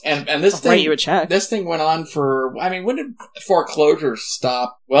 These and this I'll write thing. you a check. This thing went on for. I mean, when did foreclosures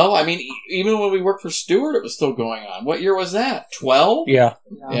stop? Well, I mean, even when we worked for Stewart, it was still going on. What year was that? 12? Yeah.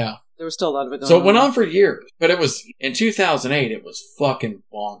 There was still a lot of it going on. So it went on for years, but it was in 2008. It was fucking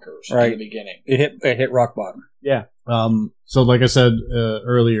bonkers in the beginning. It hit rock bottom. Yeah. So, like I said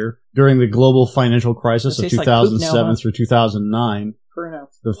earlier, during the global financial crisis of 2007 through 2009,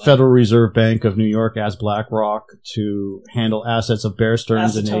 the Federal Reserve Bank of New York asked BlackRock to handle assets of Bear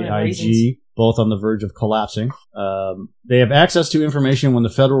Stearns and AIG, both on the verge of collapsing. They have access to information when the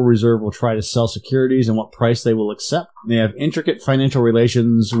Federal Reserve will try to sell securities and what price they will accept. They have intricate financial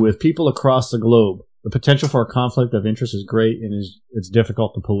relations with people across the globe. The potential for a conflict of interest is great and it's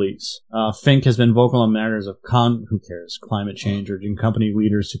difficult to police. Fink has been vocal on matters of climate change, urging company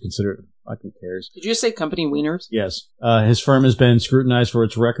leaders to consider fucking cares. Did you say company wieners? Yes. His firm has been scrutinized for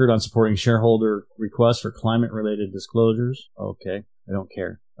its record on supporting shareholder requests for climate-related disclosures. Okay, I don't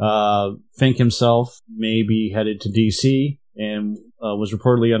care. Fink himself may be headed to D.C., and was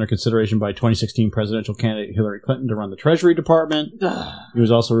reportedly under consideration by 2016 presidential candidate Hillary Clinton to run the Treasury Department. He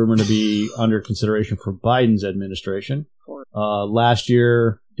was also rumored to be under consideration for Biden's administration. Last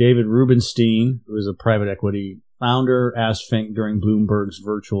year, David Rubenstein, who is a private equity founder, asked Fink during Bloomberg's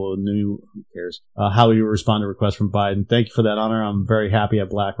virtual how he would respond to requests from Biden. Thank you for that honor. I'm very happy at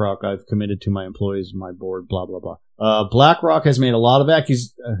BlackRock. I've committed to my employees and my board, blah, blah, blah. BlackRock has made a lot of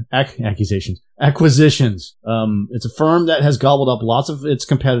acquisitions. It's a firm that has gobbled up lots of its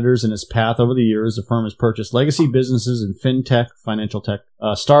competitors in its path over the years. The firm has purchased legacy businesses in fintech, financial tech,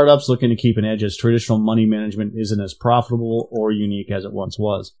 startups looking to keep an edge as traditional money management isn't as profitable or unique as it once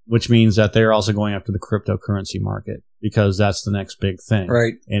was, which means that they're also going after the cryptocurrency market because that's the next big thing.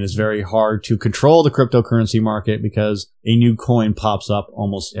 Right. And it's very hard to control the cryptocurrency market because a new coin pops up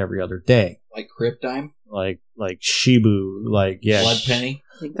almost every other day. Like Cryptime? Like Shibu, Blood Penny?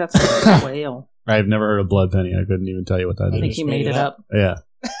 I think that's a whale. I've never heard of Blood Penny. I couldn't even tell you what that I think is. he made it up. Yeah.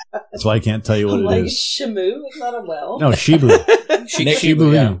 That's why I can't tell you what it is. Shamu is not a whale. No, Shibu.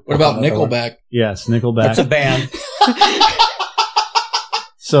 Shibu. yeah. What about Nickelback? Yes, Nickelback. That's a band.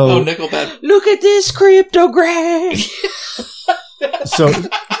 So, Nickelback. Look at this cryptogram. so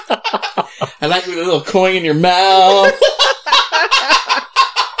I like with a little coin in your mouth.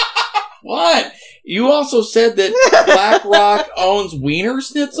 What? You also said that BlackRock owns Wiener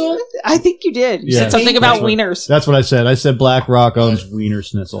Schnitzel? I think you did. You Yeah. said something about That's what- wieners. that's what I said. I said BlackRock owns Wiener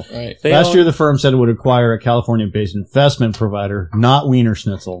Schnitzel. Right. Last year, the firm said it would acquire a California-based investment provider, not Wiener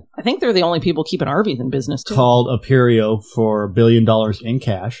Schnitzel, I think they're the only people keeping Arby's in business, too. called Aperio for $1 billion in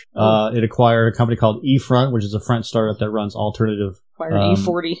cash. It acquired a company called eFront, which is a French startup that runs alternative Acquired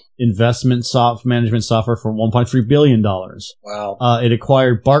E40. investment management software for $1.3 billion. Wow. It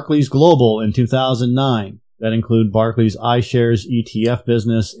acquired Barclays Global in 2009. That include Barclays iShares ETF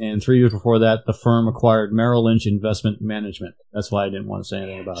business, and 3 years before that, the firm acquired Merrill Lynch Investment Management. That's why I didn't want to say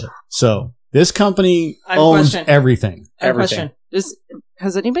anything about it. So, this company I have a owns question. everything. I have a Everything. question.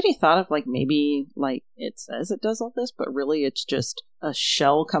 Has anybody thought of, like, maybe, like, it says it does all this, but really it's just a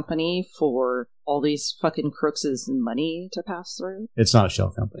shell company for all these fucking crooks' money to pass through? It's not a shell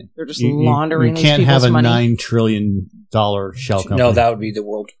company. They're just You laundering can't these people's have a money. $9 trillion shell company. No, that would be the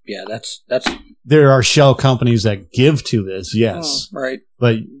world. Yeah, that's There are shell companies that give to this, yes. right.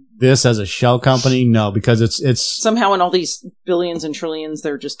 But this as a shell company, no, because it's Somehow in all these billions and trillions,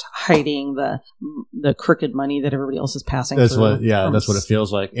 they're just hiding the crooked money that everybody else is passing that's through. that's what it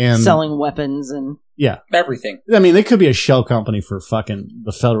feels like. And Selling weapons and... yeah, Everything. I mean, they could be a shell company for fucking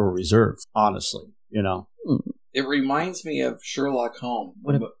the Federal Reserve, honestly, you know. It reminds me of Sherlock Holmes.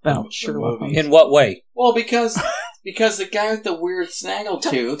 What about Sherlock Holmes? In what way? Well, because the guy with the weird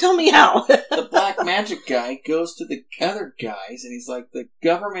snaggletooth, Tell me how. the black magic guy, goes to the other guys, and he's like, the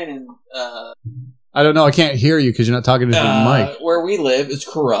government in I don't know. I can't hear you because you're not talking to the mic. where we live is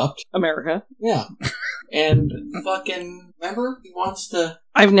corrupt. America. Yeah. And fucking, remember? He wants to...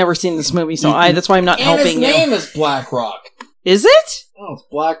 I've never seen this movie, so that's why I'm not And helping his you. name is BlackRock. Is it? Oh, it's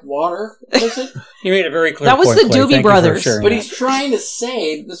Blackwater. What is it? He made a very clear That was point, the Clay. Doobie Thank you for Brothers. sharing But that. he's trying to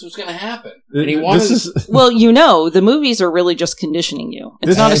say this was going to happen. And he wanted This is Well, the movies are really just conditioning you. It's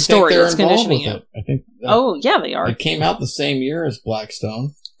This- not I a think story, they're it's involved conditioning with you. it. I think Oh, yeah, they are. it came out the same year as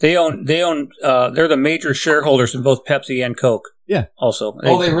Blackstone. They own, they're the major shareholders in both Pepsi and Coke. Yeah. Also.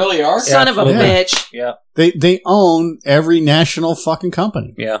 Oh, they really are? Son of a absolutely. bitch. Yeah. they own every national fucking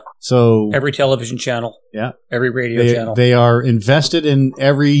company. Yeah. So Every television channel. yeah, Every radio channel. they are invested in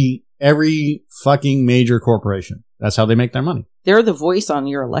every fucking major corporation. That's how they make their money. They're the voice on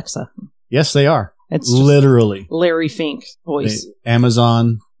your Alexa. Yes, they are. It's just Literally. Larry Fink's voice.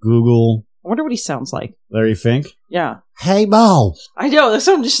 Amazon, Google, I wonder what he sounds like. Larry Fink. Yeah. Hey, Mo. I know. That's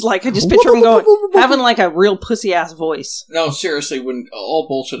what I'm just like, I just picture him going, having like a real pussy ass voice. No, seriously, when all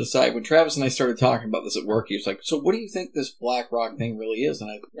bullshit aside, when Travis and I started talking about this at work, he was like, so what do you think this BlackRock thing really is?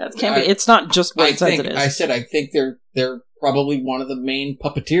 And Yeah, it can't be. It's not just what it says it is. I said, I think they're probably one of the main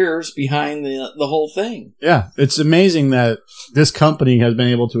puppeteers behind the whole thing. Yeah, it's amazing that this company has been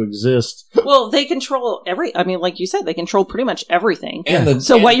able to exist. Well, they control like you said, they control pretty much everything. And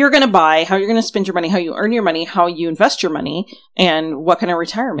So what you're going to buy, how you're going to spend your money, how you earn your money, how you invest your money, and what kind of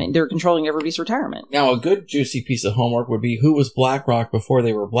retirement. They're controlling everybody's retirement. Now, a good juicy piece of homework would be who was BlackRock before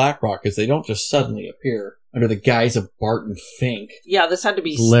they were BlackRock, because they don't just suddenly appear under the guise of Barton Fink, Yeah, this had to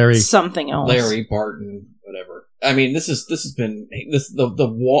be Larry. something else. Larry Barton, whatever. I mean, the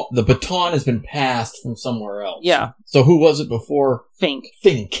baton has been passed from somewhere else. Yeah, So who was it before Fink.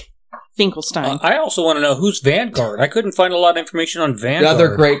 Fink? Finkelstein. I also want to know who's Vanguard. I couldn't find a lot of information on Vanguard.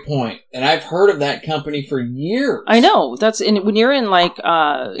 Another great point. And I've heard of that company for years. I know. When you're in like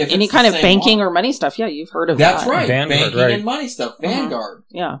If any it's kind the of same banking one. or money stuff, yeah, you've heard of That's that. right. Vanguard, Banking right. and money stuff. Vanguard.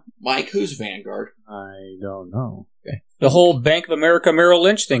 Yeah. Mike, who's Vanguard? I don't know. The whole Bank of America Merrill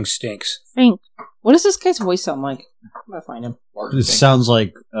Lynch thing stinks. Fink. What does this guy's voice sound like? I'm gonna find him. Barton It Fink. sounds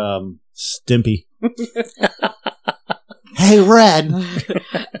like Stimpy. Hey, Red.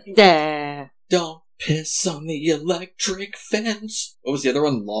 Yeah. Don't piss on the electric fence. What was the other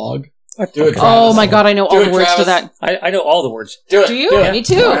one? Log? Do it, Travis. Oh my god, I know all Do the it, words to Travis. that. I know all the words. Do it. Do you? Do it. Me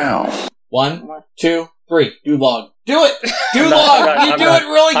too. Wow. 1, 2, 3. Do log. Do it. Do I'm log. not- You I'm do not- it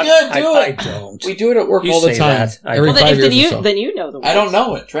really good. Do I it. don't. We do it at work You all the say time. that. I Every don't. Well, 5 then, years or so. then you know the words. I don't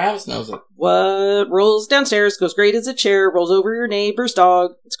know it. Travis knows it. What rolls downstairs, goes great as a chair, rolls over your neighbor's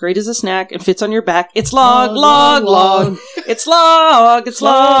dog. It's great as a snack and fits on your back. It's log, log, log. It's log, it's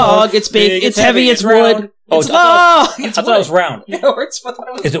log. It's big, it's heavy, it's wood. Oh, It's I log. thought It's it was round. No, it's what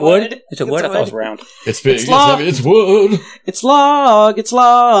I was Is it wood? Is it wood? I thought it was round. It's big. It's It's log. heavy. It's wood. It's log, it's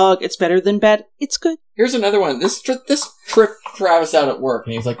log. It's better than bad. It's good. Here's another one. This tripped Travis out at work,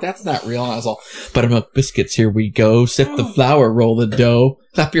 and he's like, "That's not real." And I was all, "Buttermilk biscuits. Here we go. Sift the flour, roll the dough,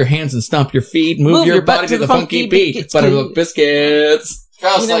 clap your hands and stomp your feet, move your body to the funky beat. Buttermilk biscuits."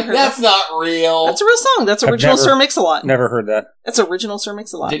 Travis was You never like, heard "That's not real." That's a real song. That's original never- Sir Mix-a-Lot. Never heard that. That's original Sir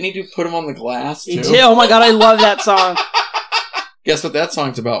Mix-a-Lot. Didn't he do "Put 'em on the glass" too? He did. Oh my god, I love that song. Guess what that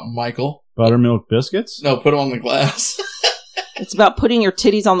song's about, Michael? Buttermilk biscuits? No, "Put 'em on the glass." It's about putting your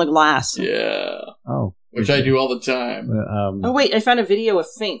titties on the glass. Yeah, Oh. which I do all the time. Oh wait, I found a video of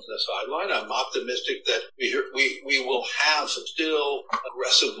Fink. The sideline. I'm optimistic that we will have some still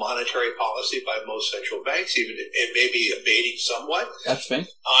aggressive monetary policy by most central banks, even if it may be abating somewhat. That's Fink.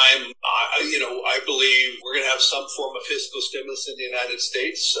 I believe we're going to have some form of fiscal stimulus in the United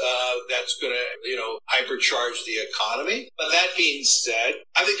States that's going to, hypercharge the economy. But that being said,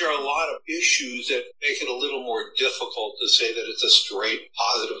 I think there are a lot of issues that make it a little more difficult to say that it's a straight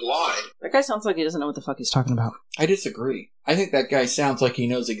positive line. That guy sounds like he doesn't know what the fuck he's talking about. I disagree. I think that guy sounds like he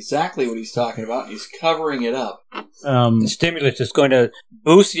knows exactly what he's talking about. And he's covering it up. The stimulus is going to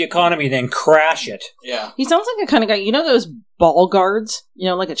boost the economy, then crash it. Yeah. He sounds like a kind of guy, you know those ball guards?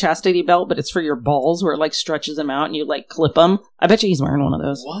 Like a chastity belt, but it's for your balls where it stretches them out and you clip them. I bet you he's wearing one of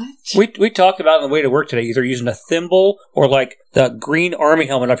those. What? We talked about it on the way to work today, either using a thimble or the green army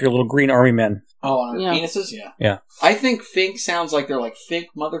helmet off your little green army men. Oh, on our Yeah. penises? Yeah. Yeah. I think Fink sounds like they're like, "Fink,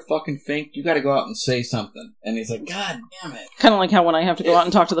 motherfucking Fink, you gotta go out and say something." And he's like, "God damn it." Kind of like how when I have to go out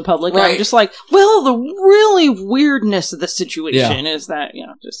and talk to the public, Right. I'm just like, well, the really weirdness of the situation is that,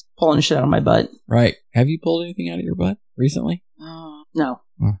 just pulling shit out of my butt. Right. Have you pulled anything out of your butt recently? No.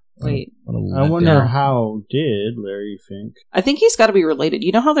 Wait. I wonder how did Larry Fink? I think he's got to be related.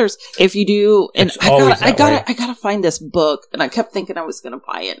 You know how there's, if you do, and It's always that way. I gotta find this book, and I kept thinking I was gonna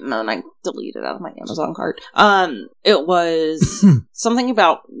buy it, and then I deleted it out of my Amazon cart. It was something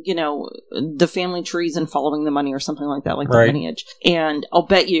about, the family trees and following the money or something like that, like the Right. lineage. And I'll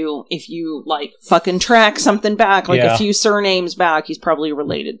bet you, if you fucking track something back, a few surnames back, he's probably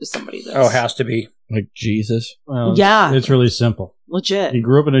related to somebody that's Oh, it has to be. Like Jesus? Well, Yeah. It's really simple. legit. He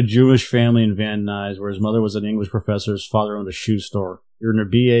grew up in a Jewish family in Van Nuys, where his mother was an English professor. His father owned a shoe store. He earned a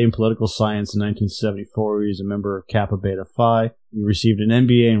BA in political science in 1974. He was a member of Kappa Beta Phi. He received an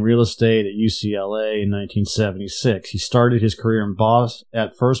MBA in real estate at UCLA in 1976. He started his career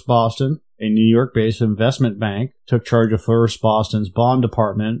at First Boston, a New York-based investment bank, took charge of First Boston's bond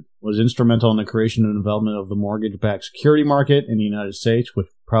department, was instrumental in the creation and development of the mortgage-backed security market in the United States, which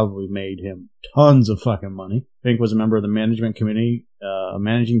probably made him tons of fucking money. Fink was a member of the management committee, a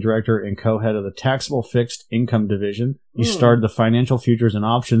managing director and co-head of the taxable fixed income division. He started the financial futures and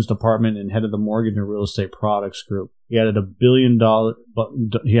options department and head of the mortgage and real estate products group. He added $1 billion.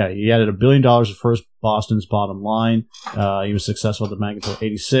 He added $1 billion to First Boston's bottom line. He was successful at the bank until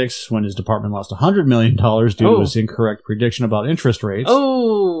 '86, when his department lost $100 million due to his incorrect prediction about interest rates.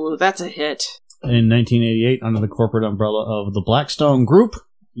 Oh, that's a hit. In 1988, under the corporate umbrella of the Blackstone Group,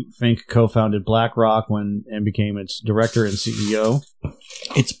 Fink co-founded BlackRock and became its director and CEO.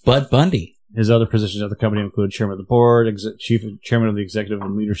 It's Bud Bundy. His other positions at the company include chairman of the board, chairman of the executive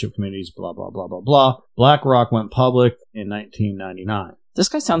and leadership committees, blah, blah, blah, blah, blah. BlackRock went public in 1999. This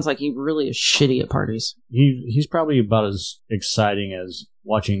guy sounds like he really is shitty at parties. He's probably about as exciting as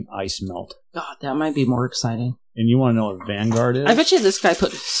watching ice melt. God, that might be more exciting. And you want to know what Vanguard is? I bet you this guy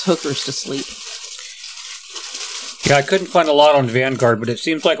put his hookers to sleep. Yeah, I couldn't find a lot on Vanguard, but it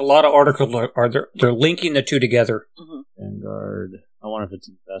seems like a lot of articles they're linking the two together. Vanguard. I wonder if it's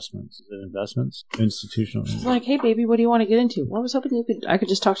investments. Is it investments? Institutional. It's like, hey, baby, what do you want to get into? Well, I was hoping I could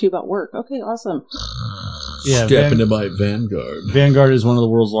just talk to you about work. Okay, awesome. Yeah, Step into my Vanguard. Vanguard is one of the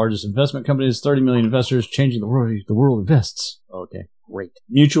world's largest investment companies. 30 million investors, changing the world. The world invests. Okay, great.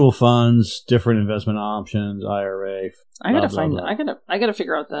 Mutual funds, different investment options, IRA. I gotta blah, find. blah. I gotta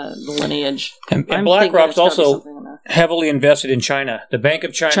figure out the lineage. And I'm BlackRock's thinking it's gotta be also something in there. heavily invested in China, the Bank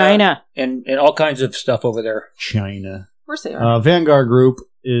of China, China. and all kinds of stuff over there. China. Of course they are. Vanguard Group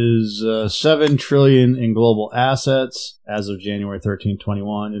is $7 trillion in global assets as of January 13,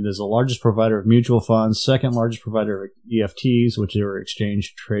 21. It is the largest provider of mutual funds, second largest provider of EFTs, which are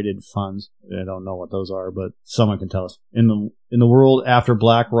exchange traded funds. I don't know what those are, but someone can tell us. In the world after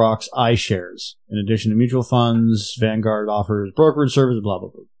BlackRock's iShares. In addition to mutual funds, Vanguard offers brokerage services, blah, blah,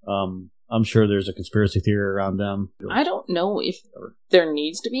 blah. I'm sure there's a conspiracy theory around them. I don't know if there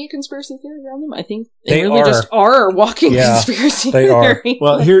needs to be a conspiracy theory around them. I think They really are. just are a walking conspiracy they are. theory.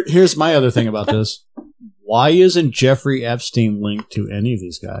 Well, here's my other thing about this. Why isn't Jeffrey Epstein linked to any of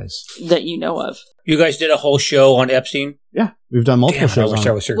these guys? That you know of. You guys did a whole show on Epstein? Yeah, we've done multiple Damn, I shows wish on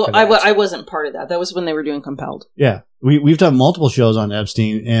I was here Well, for that. I wasn't part of that. That was when they were doing Compelled. Yeah, we've done multiple shows on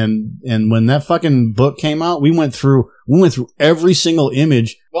Epstein, and when that fucking book came out, we went through every single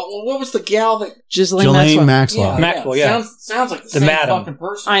image. Well, what was the gal that... Ghislaine Maxwell. Maxwell, yeah. Sounds like the The same madam. fucking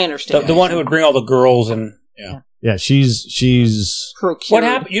person. I understand. The one who would bring all the girls and... Yeah, she's Procured. What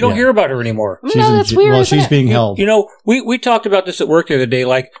happened? You don't hear about her anymore. she's No, in that's j- weird, Well, isn't she's it? being held. You know, we talked about this at work the other day,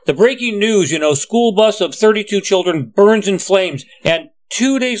 like the breaking news, school bus of 32 children burns in flames, and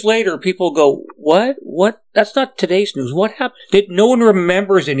 2 days later people go, what? That's not today's news. What happened? No one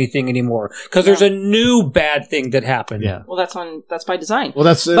remembers anything anymore because there's a new bad thing that happened. Yeah. Well, that's by design. Well,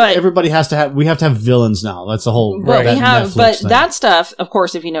 that's But- everybody has to have. We have to have villains now. That's the whole. But that we have, Netflix but thing. that stuff, of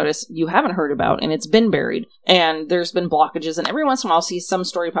course, if you notice, you haven't heard about, and it's been buried, and there's been blockages, and every once in a while, I'll see some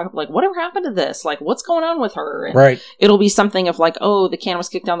story pop up like, whatever happened to this? Like, what's going on with her? And Right. it'll be something of like, oh, the can was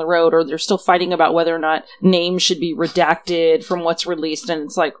kicked down the road, or they're still fighting about whether or not names should be redacted from what's released, and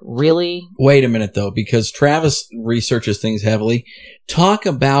it's like, really? Wait a minute, though, because Travis researches things heavily. Talk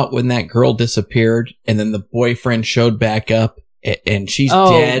about when that girl disappeared and then the boyfriend showed back up and she's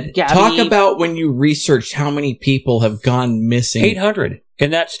dead. Gabby. Talk about when you researched how many people have gone missing. 800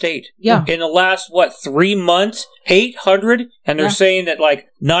 in that state. Yeah. In the last, 3 months? 800? And they're saying that,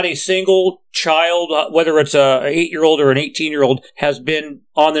 not a single child, whether it's a 8-year-old or an 18-year-old, has been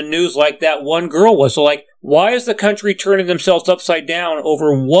on the news like that one girl was. So, why is the country turning themselves upside down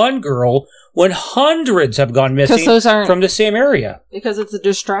over one girl when hundreds have gone missing those aren't- from the same area? Because it's a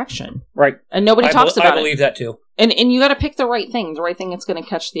distraction. Right. And nobody talks about it. I believe that, too. And you got to pick the right thing that's going to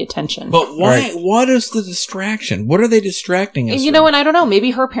catch the attention. But why? Right. What is the distraction? What are they distracting us And from? and I don't know.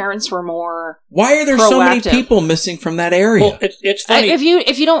 Maybe her parents were more. Why are there so many proactive. people missing from that area? Well, it's funny. If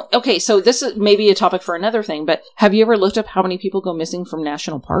you don't, okay, so this is maybe a topic for another thing, but have you ever looked up how many people go missing from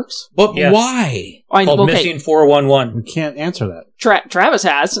national parks? But Yes. why? called Missing 411. we can't answer that. Travis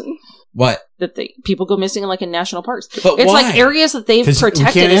has What? that people go missing in national parks. But it's why? like areas that they've 'Cause we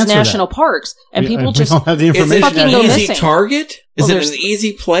protected can't as answer national that. parks, and people we just don't have the Is it information. fucking an go easy missing. target? Is Well, it an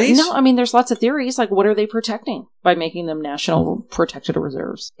easy place? no. I mean, there's lots of theories. Like, what are they protecting by making them national protected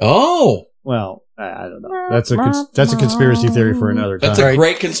reserves? Oh, Well, I don't know. That's a conspiracy theory for another time. that's a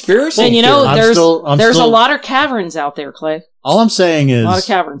great conspiracy. And theory. there's a lot of caverns out there, Clay. All I'm saying A lot of is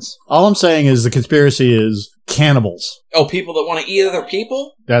caverns. the conspiracy is cannibals. Oh, people that want to eat other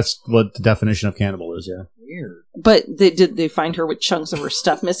people? That's what the definition of cannibal is. Yeah. Weird. But did they find her with chunks of her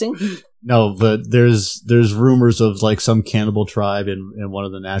stuff missing? No, but there's rumors of some cannibal tribe in one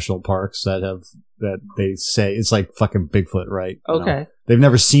of the national parks that they say it's like fucking Bigfoot, right? You know? Okay. They've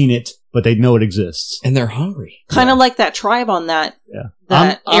never seen it, but they know it exists. And they're hungry. Kind of like that tribe on that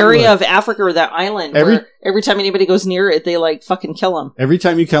I'm area with- of Africa or that island Every- where every time anybody goes near it, they fucking kill them. Every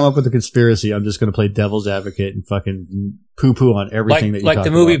time you come up with a conspiracy, I'm just going to play devil's advocate and fucking poo-poo on everything that you Like talk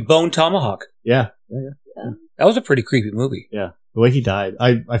the movie about. Bone Tomahawk. Yeah. That was a pretty creepy movie. Yeah. The way he died.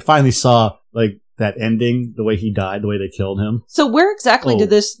 I finally saw that ending, the way he died, the way they killed him. So where exactly Oh. did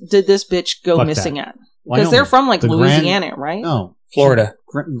this bitch go Fuck missing that. at? Why Because not? they're from The Louisiana, right? No. Florida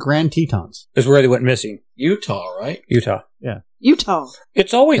Grand Tetons. is where they went missing. Utah, right? Utah. Utah.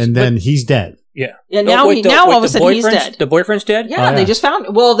 It's always... And then he's dead. yeah. Yeah, No, now wait, all of the a sudden he's boyfriend's- dead. The boyfriend's dead? Yeah, Oh, they yeah. just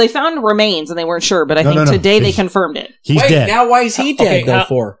found remains and they weren't sure, but I No, think no. today they confirmed it. He's Wait, dead. now why is he dead, Okay,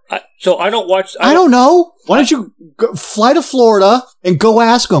 for? So I don't watch... I don't know. Why don't you fly to Florida and go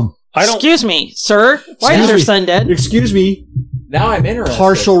ask him? I don't... Excuse me, sir. Why Excuse is your me. son dead? Excuse me. Now I'm interested.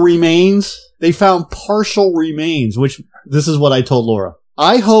 Partial remains. They found partial remains, which this is what I told Laura.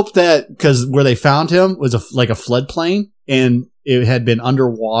 I hope that because where they found him was a floodplain and it had been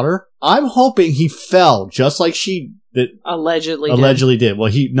underwater. I'm hoping he fell just like she allegedly did. Well,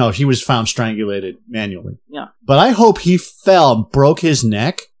 he was found strangulated manually. Yeah. But I hope he fell and broke his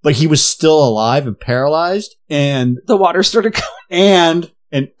neck, but he was still alive and paralyzed, and The water started going. and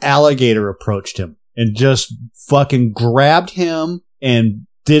an alligator approached him and just fucking grabbed him and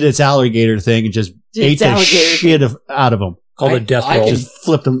did its alligator thing and just ate the shit out of him. Called a death I roll. can- Just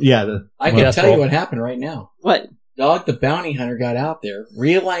flipped him. Yeah. I can Death tell roll. you what happened right now. What? Dog the bounty hunter got out there,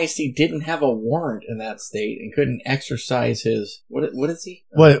 realized he didn't have a warrant in that state, and couldn't exercise his... What is he?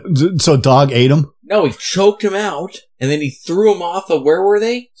 What? So Dog ate him? No, he choked him out, and then he threw him off of... Where were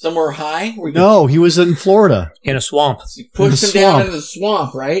they? Somewhere high? No, he was in Florida. In a swamp. He pushed him down into the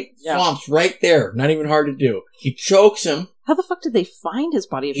swamp, right? Yeah. Swamp's right there. Not even hard to do. He chokes him. How the fuck did they find his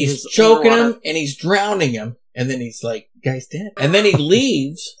body? If he He's was choking underwater? him, and he's drowning him. And then he's like, guy's dead. And then he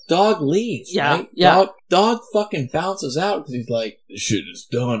leaves. Dog leaves. Yeah, Right? yeah. Dog fucking bounces out because he's like, this shit is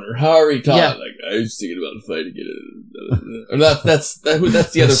done. Or however he talks. Yeah. Like, I was thinking about fighting it. Or that's the other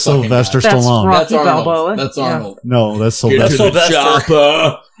That's fucking Sylvester guy. That's Stallone. Rocky That's Arnold. Balboa. That's Yeah. Arnold. No, that's Get Sylvester. to the Sylvester.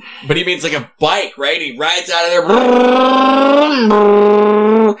 chopper. But he means like a bike, right? He rides out of there.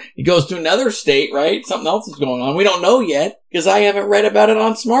 He goes to another state, right? Something else is going on. We don't know yet because I haven't read about it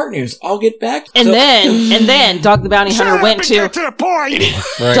on Smart News. I'll get back. And then Dog the Bounty Hunter went to the point.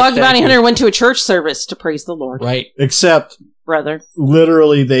 Right, Dog the thank Bounty you. Hunter went to a church service to praise the Lord, Right. Except, brother.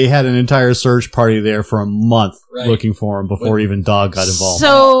 literally, they had an entire search party there for a month Right. looking for him before even Dog got involved.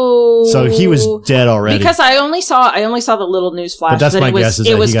 So he was dead already. Because I only saw the little news flash But that's that my it was guess is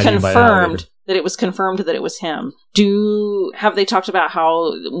it that was he got eaten by an alligator. confirmed that it was confirmed that it was him. Have they talked about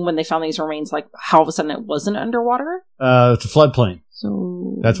how when they found these remains, like how all of a sudden it wasn't underwater? It's a floodplain.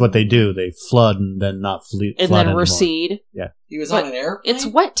 So That's what they do. They flood and then not flood and then anymore. recede. He was But on an airplane? It's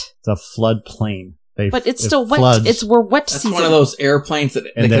wet, It's a floodplain. but it's it still wet. floods We're wet That's season. one of those airplanes that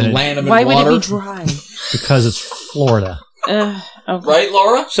they And then can it- land them in Why would water. it be dry? because it's Florida. Okay. Right,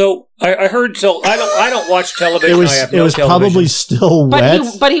 Laura? So I heard. So I don't watch television. I have It no was television. probably still wet.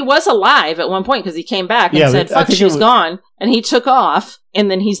 But he was alive at one point because he came back and Yeah, said, but I "Fuck, think she's it was- gone," and he took off, and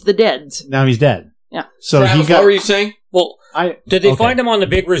then he's the dead. Now he's dead. Yeah. So Travis, he got. what were you saying? Well, did they find him on the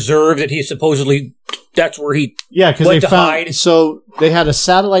big reserve that he supposedly? That's where he. Yeah, because they went to found. hide? So they had a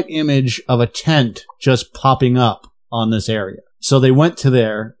satellite image of a tent just popping up on this area. So they went to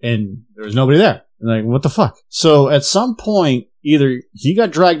there, and there was nobody there. And like, what the fuck? So at some point, either he got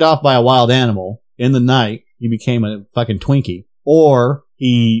dragged off by a wild animal in the night, he became a fucking Twinkie, or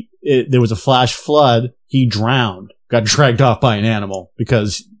there was a flash flood, he drowned, got dragged off by an animal,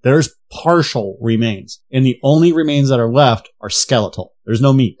 because there's partial remains. And the only remains that are left are skeletal. There's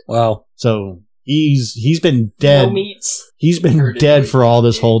no meat. Wow. So he's been dead. No meats. He's been dead for all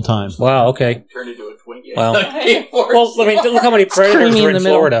this whole time. Wow. Okay. Turned into a Twinkie. Well, I mean, look how many predators creamy are in in the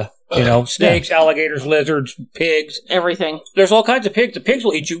middle. Florida. You know, snakes, alligators, lizards, pigs. Everything. There's all kinds of pigs. The pigs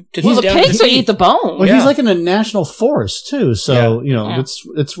will eat you. Well, the pigs will eat the bone. Well, Yeah. he's like in a national forest too, so you know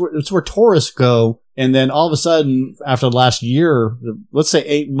it's where tourists go. And then all of a sudden, after the last year, let's say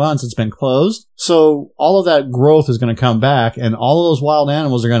 8 months, it's been closed. So all of that growth is going to come back, and all of those wild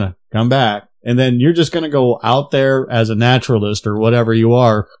animals are going to come back. And then you're just going to go out there as a naturalist or whatever you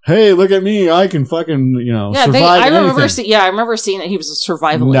are. Hey, look at me! I can fucking survive. I remember. anything. I remember seeing that he was a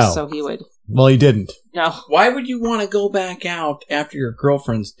survivalist, No. so he would. Well, he didn't. No, Why would you want to go back out after your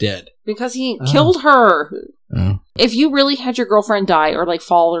girlfriend's dead? because he killed her. Oh. If you really had your girlfriend die or like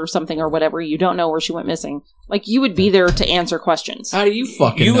fall or something or whatever, you don't know where she went missing. Like you would be there to answer questions. How do you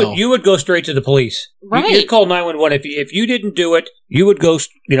fucking know? You would go straight to the police. Right. You'd call 911 if you didn't do it. You would go.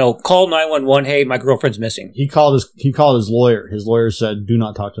 Call 911. Hey, my girlfriend's missing. He called his lawyer. His lawyer said, "Do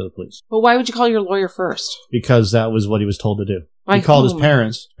not talk to the police," But why would you call your lawyer first? because that was what he was told to do. By He called his whom?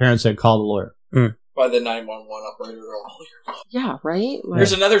 parents. Parents said, "Call the lawyer." By the 911 operator. Yeah, right.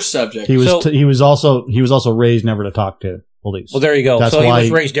 Here's another subject. He was also raised never to talk to police. Well, there you go. That's So he why-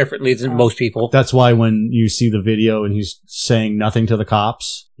 was raised differently than most people. That's why when you see the video and he's saying nothing to the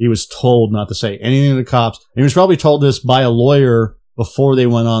cops, he was told not to say anything to the cops. And he was probably told this by a lawyer before they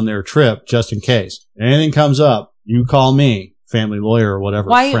went on their trip, just in case. Anything comes up, you call me, family lawyer or whatever,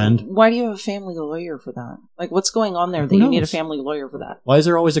 friend. Why do you have a family lawyer for that? Like, what's going on there that Who you need a knows? family lawyer for that? Why is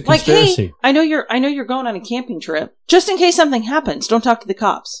there always a Like, conspiracy? hey, I know you're going on a camping trip. Just in case something happens, don't talk to the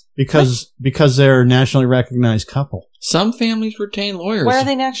cops. Because they're a nationally recognized couple. Some families retain lawyers. Why are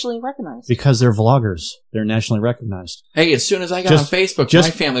they nationally recognized? Because they're vloggers. They're nationally recognized. Hey, as soon as I got Just- on Facebook, just-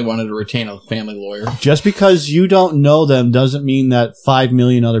 my family wanted to retain a family lawyer. Just because you don't know them doesn't mean that 5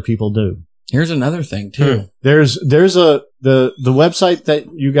 million other people do. Here's another thing, too. There's the website that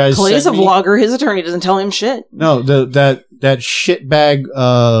you guys Well, he's a sent me. vlogger. His attorney doesn't tell him shit. No, that shitbag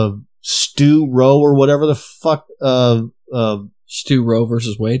Stu Rowe or whatever the fuck Stu Rowe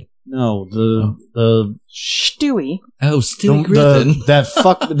versus Wade? no, the Stewie. Oh, Stewie Griffin.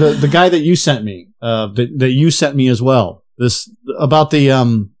 the guy that you sent me that you sent me as well. This about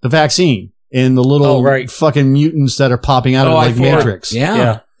the vaccine and the little fucking mutants that are popping out of like Matrix.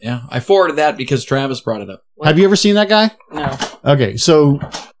 Yeah. I forwarded that because Travis brought it up. Have you ever seen that guy? No. Okay, so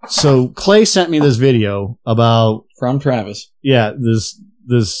Clay sent me this video about From Travis.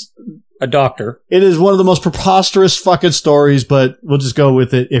 this. A doctor. It is one of the most preposterous fucking stories, but we'll just go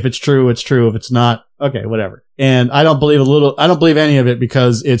with it. If it's true, it's true. If it's not, okay, whatever. And I don't believe any of it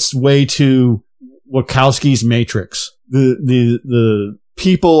because it's way too Wachowski's Matrix. The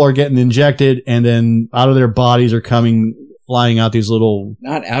people are getting injected and then out of their bodies are flying out these little...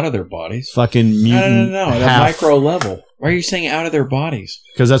 Not out of their bodies. Fucking mutant... No. At a micro level. Why are you saying out of their bodies?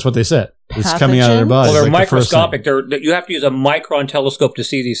 Because that's what they said. It's coming out of their bodies. Well, they're microscopic. You have to use a micron telescope to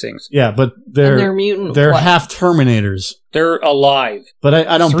see these things. Yeah, but they're mutant. They're half Terminators. They're alive. But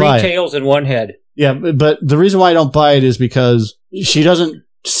I don't buy it. 3 tails and 1 head. Yeah, but the reason why I don't buy it is because she doesn't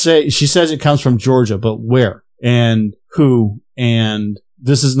say... She says it comes from Georgia, but where? And who? And...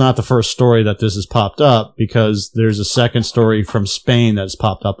 This is not the first story that this has popped up because there's a second story from Spain that's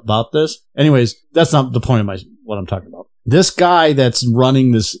popped up about this. Anyways, that's not the point of what I'm talking about. This guy that's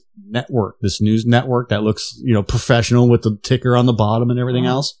running this network, this news network that looks, professional with the ticker on the bottom and everything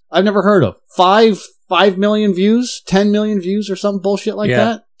else, I've never heard of. 5 million views, 10 million views or some bullshit like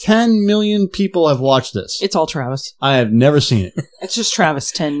that. 10 million people have watched this. It's all Travis. I have never seen it. It's just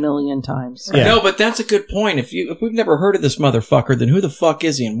Travis 10 million times. Yeah. No, but that's a good point. If we've never heard of this motherfucker, then who the fuck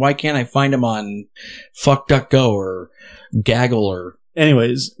is he, and why can't I find him on FuckDuckGo or Gaggle or...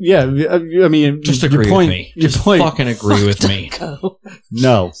 Anyways, yeah, I mean... Just agree with me. Just fucking agree with me.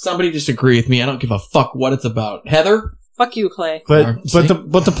 No. Somebody just agree with me. I don't give a fuck what it's about. Heather? Fuck you, Clay. But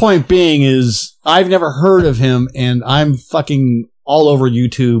the point being is, I've never heard of him, and I'm fucking... all over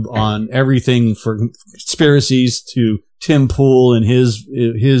YouTube on everything from conspiracies to Tim Pool and his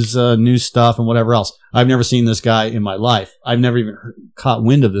new stuff and whatever else. I've never seen this guy in my life. I've never even caught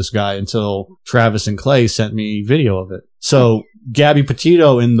wind of this guy until Travis and Clay sent me video of it. So Gabby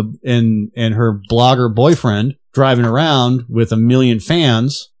Petito and her blogger boyfriend driving around with 1 million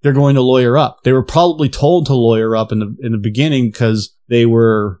fans, they're going to lawyer up. They were probably told to lawyer up in the beginning because they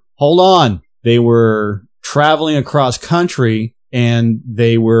were traveling across country. And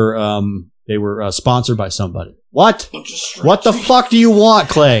they were sponsored by somebody. What? What the fuck do you want,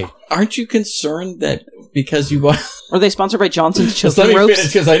 Clay? Aren't you concerned that because you want... Are they sponsored by Johnson's Choking Let me Ropes?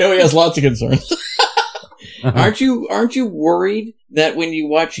 finish because I know he has lots of concerns. Aren't you worried that when you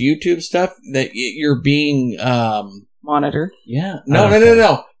watch YouTube stuff that you're being... monitored? Yeah. No.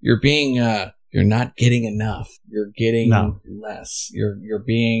 You're being... you're not getting enough. You're getting less. You're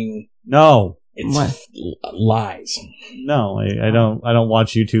being... No. It's lies. No, I don't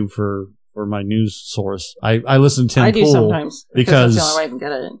watch YouTube for my news source. I listen to Tim I Pool do sometimes because that's the only way I can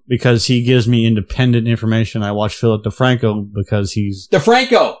get it. Because he gives me independent information. I watch Philip DeFranco because he's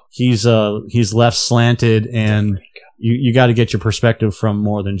left slanted and you got to get your perspective from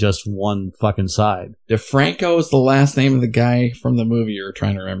more than just one fucking side. DeFranco is the last name of the guy from the movie you were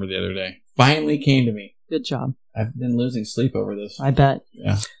trying to remember the other day. Finally came to me. Good job. I've been losing sleep over this. I bet.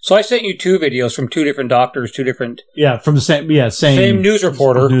 Yeah. So I sent you 2 videos from 2 different doctors, 2 different... Yeah, from the same news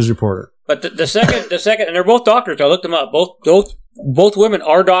reporter. News reporter. But the second, and they're both doctors. I looked them up. Both women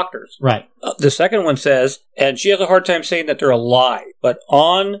are doctors. Right. The second one says, and she has a hard time saying that they're alive, but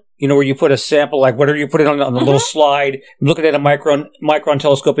on, where you put a sample, like whatever you put it on the little slide, looking at a micron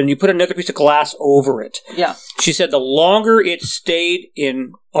telescope, and you put another piece of glass over it. Yeah. She said the longer it stayed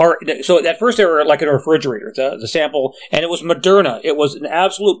in so at first they were like in a refrigerator, the sample, and it was Moderna. It was an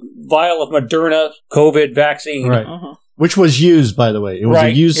absolute vial of Moderna COVID vaccine. Right. Which was used, by the way. It was a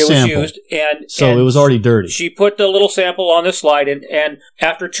used sample. It was used, so it was already dirty. She put the little sample on the slide, and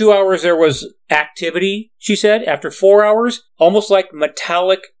after 2 hours there was activity, she said. After 4 hours, almost like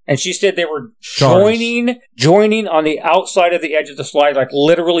metallic, and she said they were joining on the outside of the edge of the slide, like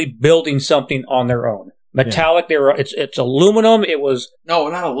literally building something on their own. Metallic. Yeah. It's aluminum. It was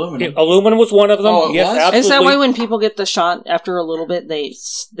not aluminum. Aluminum was one of them. Oh, yes, absolutely. Is that why when people get the shot after a little bit,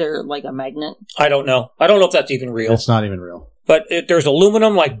 they're like a magnet? I don't know. I don't know if that's even real. It's not even real. But there's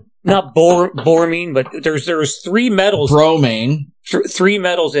aluminum, like not boramine, but there's 3 metals. Bromine. 3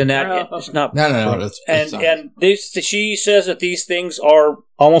 metals in that. It's not. No. She says that these things are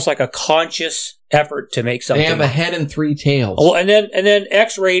almost like a conscious effort to make something. They have a head and 3 tails. Well, and then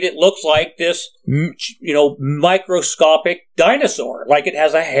X-rayed, it looks like this, microscopic dinosaur. Like it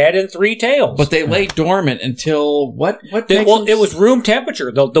has a head and 3 tails. But they lay dormant until what? It was room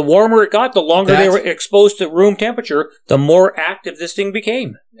temperature. The warmer it got, the longer they were exposed to room temperature, the more active this thing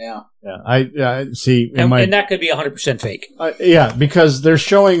became. Yeah. I see. And that could be 100% fake. Because they're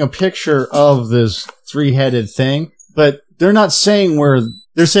showing a picture of this 3-headed thing, but they're not saying where.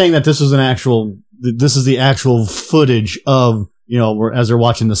 They're saying that this is the actual footage of, as they're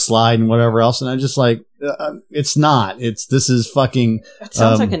watching the slide and whatever else. And I'm just like, It's not. This is fucking. That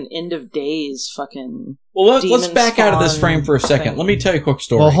sounds like an end of days fucking. Well, let's demon back out of this spawn frame for a second. thing. Let me tell you a quick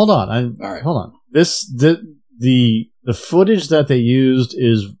story. Well, hold on. All right. Hold on. The footage that they used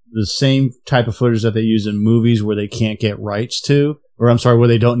is the same type of footage that they use in movies where they can't get rights to, or I'm sorry, where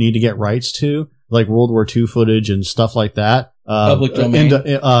they don't need to get rights to, like World War II footage and stuff like that. Public domain?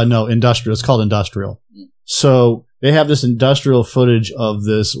 No, industrial. It's called industrial. So they have this industrial footage of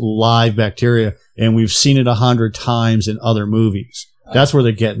this live bacteria, and we've seen it 100 times in other movies. That's where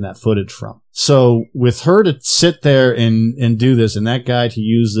they're getting that footage from. So with her to sit there and do this, and that guy to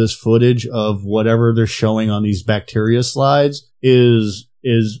use this footage of whatever they're showing on these bacteria slides is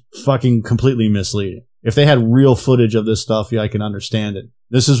fucking completely misleading. If they had real footage of this stuff, yeah, I can understand it.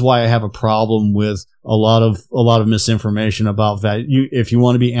 This is why I have a problem with a lot of misinformation about that. If you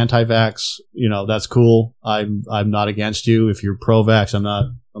want to be anti-vax, that's cool. I'm not against you. If you're pro-vax, I'm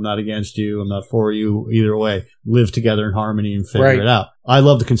not against you. I'm not for you. Either way, live together in harmony and figure it out. I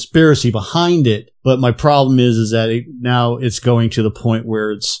love the conspiracy behind it, but my problem is that now it's going to the point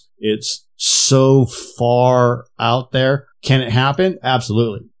where it's so far out there. Can it happen?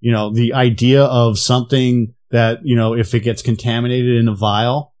 Absolutely. The idea of something that, if it gets contaminated in a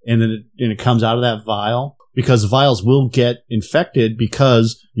vial and then it comes out of that vial, because vials will get infected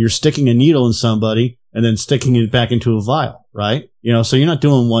because you're sticking a needle in somebody and then sticking it back into a vial, right? So you're not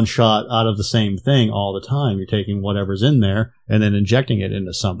doing one shot out of the same thing all the time. You're taking whatever's in there and then injecting it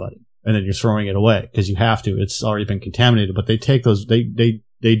into somebody, and then you're throwing it away because you have to. It's already been contaminated, but they take those,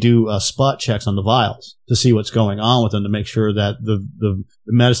 they do spot checks on the vials to see what's going on with them to make sure that the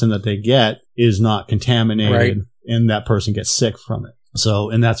medicine that they get is not contaminated and that person gets sick from it. So,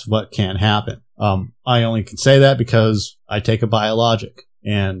 and that's what can happen. I only can say that because I take a biologic,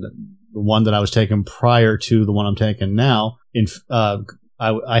 and the one that I was taking prior to the one I'm taking now,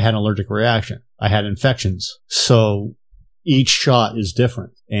 I had an allergic reaction. I had infections. So each shot is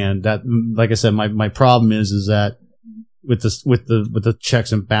different. And that, like I said, my problem is that with the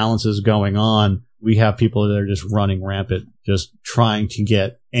checks and balances going on, we have people that are just running rampant, just trying to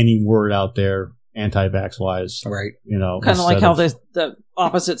get any word out there anti-vax wise. Right. Kind of like how the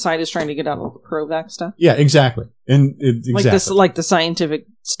opposite side is trying to get out of the pro-vax stuff. Yeah, exactly. And exactly. Like the scientific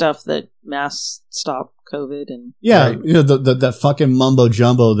stuff that mass stop COVID and that fucking mumbo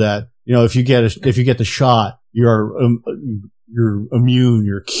jumbo that if you get the shot, you're immune,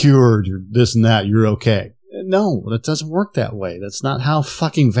 you're cured, you're this and that, you're okay. No, that doesn't work that way. That's not how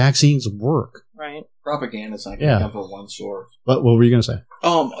fucking vaccines work. Right. Propaganda's not going to come from one source. What were you going to say?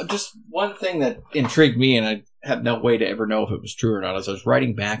 Just one thing that intrigued me, and I had no way to ever know if it was true or not, as I was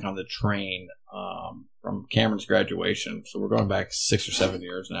riding back on the train from Cameron's graduation. So we're going back 6 or 7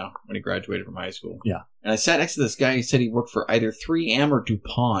 years now, when he graduated from high school. Yeah. And I sat next to this guy. He said he worked for either 3M or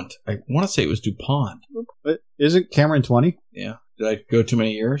DuPont. I want to say it was DuPont. But isn't Cameron 20? Yeah. Did I go too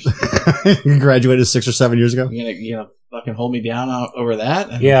many years? You graduated 6 or 7 years ago? You gonna fucking hold me down over that?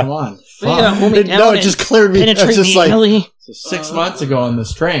 I mean, Yeah. Come on. You gonna hold me down No, it just cleared me. It's just like, So 6 months ago on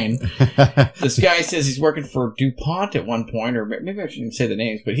this train, this guy says he's working for DuPont at one point, or maybe I shouldn't even say the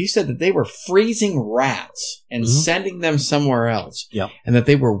names, but he said that they were freezing rats and sending them somewhere else. Yep. And that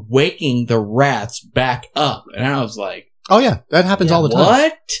they were waking the rats back up. And I was like, oh yeah, that happens all the time.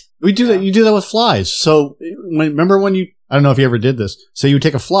 What? We do that. You do that with flies. So remember when I don't know if you ever did this. So you would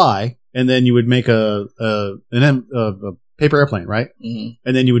take a fly and then you would make a paper airplane, right? Mm-hmm.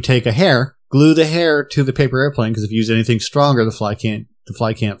 And then you would take a hair, glue the hair to the paper airplane, because if you use anything stronger, the fly can't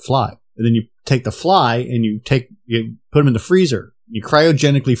fly. And then you take the fly and you put him in the freezer. You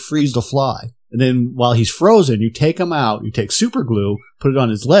cryogenically freeze the fly. And then while he's frozen, you take him out, you take super glue, put it on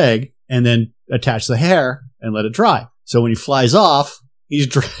his leg, and then attach the hair and let it dry. So when he flies off, he's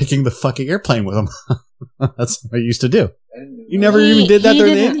dragging the fucking airplane with him. That's what I used to do. You never even did that?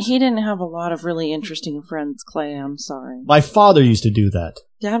 He didn't have a lot of really interesting friends, Clay. I'm sorry. My father used to do that.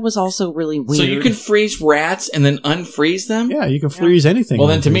 Dad was also really weird. So you can freeze rats and then unfreeze them? Yeah, you can freeze anything. Well,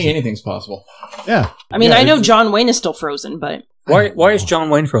 then to me, anything's possible. Yeah. I mean, I know John Wayne is still frozen, but... Why is John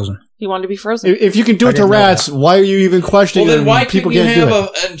Wayne frozen? He wanted to be frozen. If you can do it to rats, why are you even questioning then why people couldn't you can't do have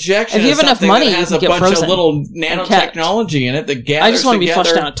it? an injection if you have enough money, that has you a can get bunch frozen of little nanotechnology in it that gathers I just want to be together.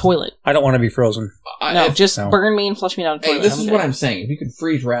 flushed down a toilet. I don't want to be frozen. Burn me and flush me down a toilet. Hey, this is what I'm saying. If you can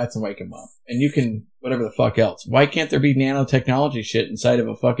freeze rats and wake them up, and you can whatever the fuck else, why can't there be nanotechnology shit inside of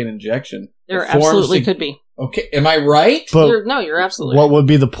a fucking injection? There absolutely could be. Okay, am I right? You're absolutely right. What would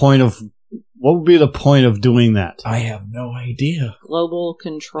be the point of doing that? I have no idea. Global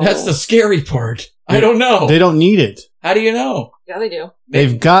control. That's the scary part. I don't know. They don't need it. How do you know? Yeah, they do.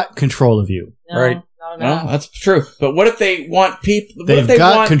 They've got control of you. No, right. not Oh, No, that's true. But what if they want people? They've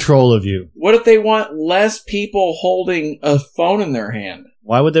got control of you. What if they want less people holding a phone in their hand?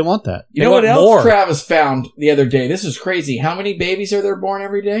 Why would they want that? You know what else Travis found the other day? This is crazy. How many babies are there born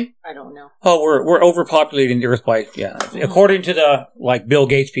every day? I don't know. Oh, we're overpopulating the Earth by according to the Bill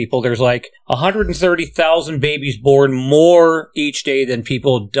Gates people, there's 130,000 babies born more each day than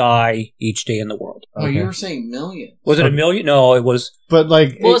people die each day in the world. Oh, you were saying millions. Was it a million? No, it was. But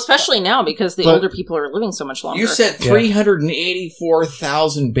especially now because the older people are living so much longer. You said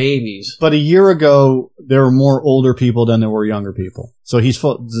 384,000 babies. But a year ago, there were more older people than there were younger people. So he's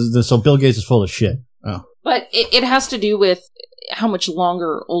full. So Bill Gates is full of shit. Oh, but it has to do with how much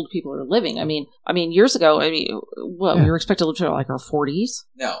longer old people are living. I mean, years ago, we were expected to live to our 40s.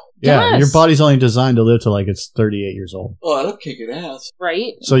 No. Yeah, yes. your body's only designed to live till it's 38 years old. Oh, that'll kick your ass.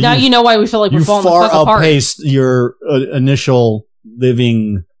 Right? So now you know why we feel like we're falling the fuck apart. You far outpaced your initial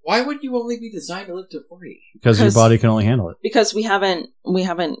living. Why would you only be designed to live to 40? Because your body can only handle it. Because we haven't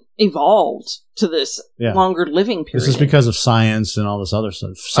evolved to this longer living period. This is because of science and all this other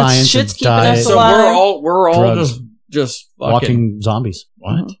stuff. Science and diet. So we're all just walking zombies.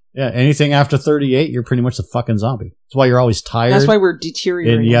 What? Mm-hmm. Yeah, anything after 38, you're pretty much a fucking zombie. That's why you're always tired. That's why we're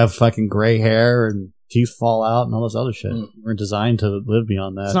deteriorating. And you have fucking gray hair and teeth fall out and all this other shit. We're designed to live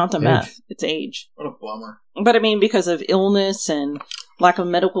beyond that. It's not the meth. It's age. What a bummer. But because of illness and lack of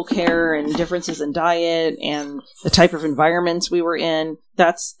medical care and differences in diet and the type of environments we were in,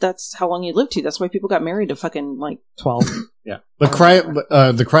 that's how long you live to. That's why people got married to fucking 12. Yeah. But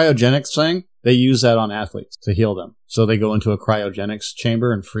the cryogenics thing, they use that on athletes to heal them. So they go into a cryogenics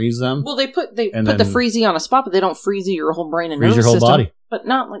chamber and freeze them. Well, they put the freezy on a spot, but they don't freeze your whole brain and freeze nervous your whole system. body. But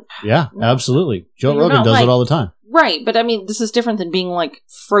not Yeah, absolutely. Joe Rogan does it all the time. Right, but this is different than being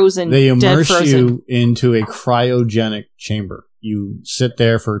frozen. They immerse dead frozen. you into a cryogenic chamber. You sit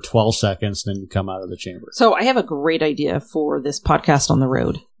there for 12 seconds, then you come out of the chamber. So I have a great idea for this podcast on the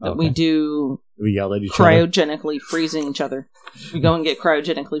road that we do. We yell at each cryogenically freezing each other. We go and get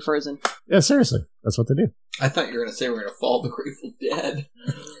cryogenically frozen. Yeah, seriously. That's what they do. I thought you were going to say we're going to follow the Grateful Dead.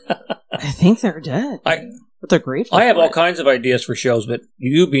 I think they're dead. But they're grateful. I have all kinds of ideas for shows, but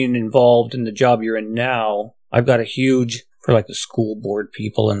you being involved in the job you're in now, I've got a huge for the school board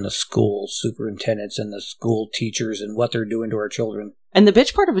people and the school superintendents and the school teachers and what they're doing to our children. And the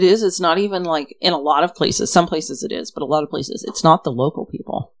bitch part of it is, it's not even in a lot of places. Some places it is, but a lot of places it's not the local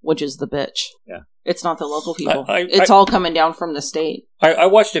people, which is the bitch. Yeah. It's not the local people. It's all coming down from the state. I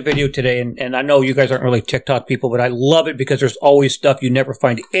watched a video today, and I know you guys aren't really TikTok people, but I love it because there's always stuff you never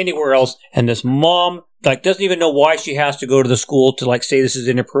find anywhere else. And this mom doesn't even know why she has to go to the school to say this is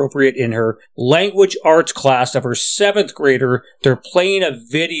inappropriate. In her language arts class of her 7th grader, they're playing a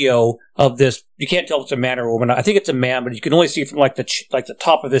video of this. You can't tell if it's a man or a woman. I think it's a man, but you can only see from the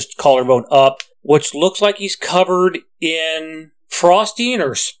top of his collarbone up, which looks like he's covered in frosting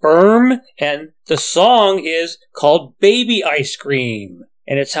or sperm, and the song is called Baby Ice Cream.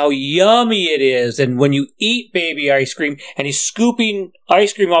 And it's how yummy it is. And when you eat baby ice cream, and he's scooping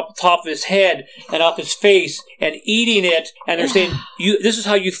ice cream off the top of his head and off his face and eating it, and they're saying, this is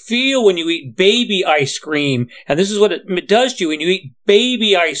how you feel when you eat baby ice cream. And this is what it does to you when you eat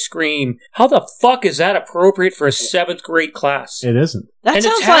baby ice cream. How the fuck is that appropriate for a 7th grade class? It isn't.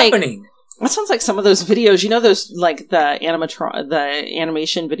 It's happening. That sounds like some of those videos. You know those the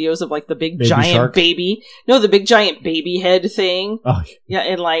animation videos of the big giant shark? baby. No, the big giant baby head thing. Oh yeah,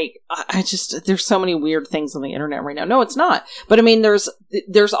 and I just there's so many weird things on the internet right now. No, it's not. But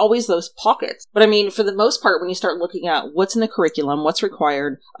there's always those pockets. But for the most part, when you start looking at what's in the curriculum, what's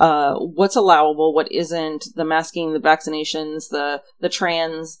required, what's allowable, what isn't, the masking, the vaccinations, the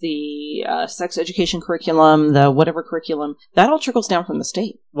trans, the sex education curriculum, the whatever curriculum, that all trickles down from the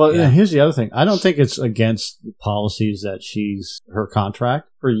state. Well, here's the other thing. I don't think it's against the policies that her contract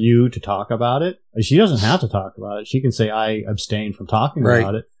for you to talk about it. She doesn't have to talk about it. She can say, I abstain from talking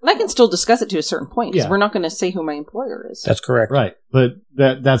about it. And I can still discuss it to a certain point because Yeah. we're not going to say who my employer is. That's correct. Right. But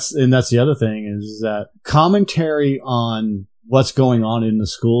that's the other thing is that commentary on what's going on in the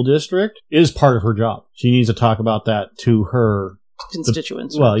school district is part of her job. She needs to talk about that to her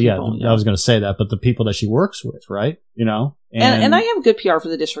constituents. I was going to say that, but the people that she works with, right? And I have good PR for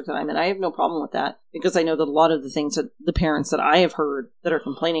the district that I'm in. I have no problem with that because I know that a lot of the things that the parents that I have heard that are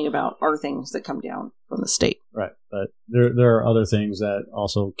complaining about are things that come down from the state. Right. But there are other things that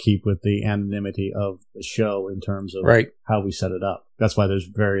also keep with the anonymity of the show in terms of how we set it up. That's why there's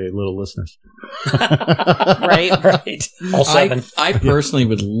very little listeners. Right. All 7. I personally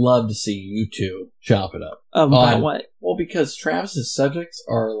would love to see you two chop it up. About what? Well, because Travis's subjects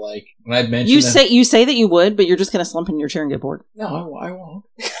are when I mentioned you say that you would, but you're just going to slump in your chair and get bored. No, I won't.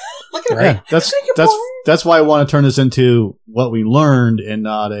 Look at Yeah, her. that's why I want to turn this into what we learned and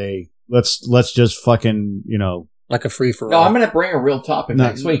not a let's just fucking, like a free for all. No, I'm going to bring a real topic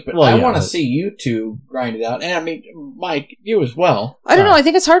next week, but I want to see you two grind it out. And I mean, Mike, you as well. I don't know. I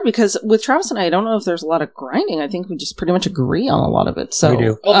think it's hard because with Travis and I don't know if there's a lot of grinding. I think we just pretty much agree on a lot of it. So we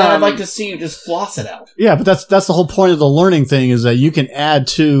do. Well, then I'd like to see you just floss it out. Yeah, but that's the whole point of the learning thing is that you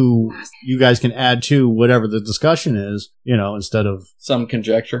guys can add to whatever the discussion is, instead of some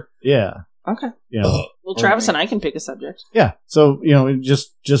conjecture. Yeah. Okay. Well, Travis and I can pick a subject. Yeah. So,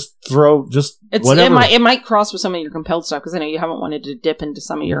 just throw whatever. It might cross with some of your compelled stuff because I know you haven't wanted to dip into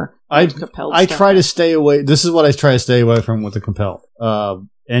some of your compelled stuff. I try to stay away. This is what I try to stay away from with the compelled.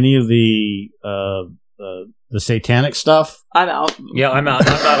 Any of the satanic stuff. I'm out. Yeah, I'm out.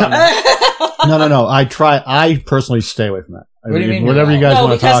 I'm out on that. No. I personally stay away from that. What do you mean? Whatever you guys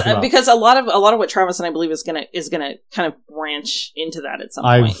want to talk about. Because a lot of what Travis and I believe is gonna kind of branch into that at some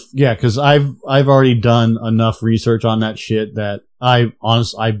point. Yeah, because I've already done enough research on that shit that I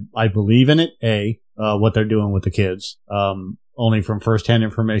believe in it. What they're doing with the kids. Only from firsthand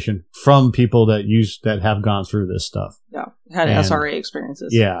information from people that have gone through this stuff. Yeah, had SRA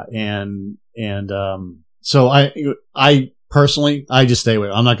experiences. Yeah, and so I personally, I just stay away.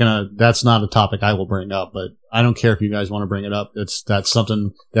 I'm not gonna. That's not a topic I will bring up, but I don't care if you guys want to bring it up. That's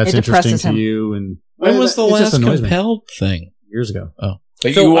something that's interesting to you. And when was the last compelled thing? Years ago. Oh,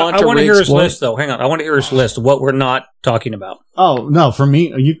 but so I want to hear his list, though. Hang on, I want to hear his list of what we're not talking about. Oh no, for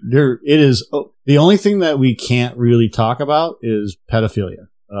me, it is the only thing that we can't really talk about is pedophilia.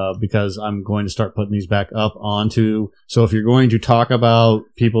 Because I'm going to start putting these back up onto. So if you're going to talk about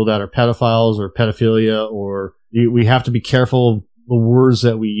people that are pedophiles or pedophilia, or we have to be careful the words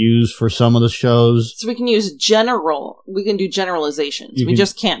that we use for some of the shows. So we can use we can do generalizations. We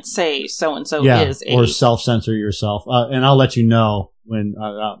just can't say so and so is or self-censor yourself. And I'll let you know when,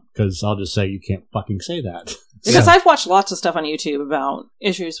 because I'll just say you can't fucking say that. Because I've watched lots of stuff on YouTube about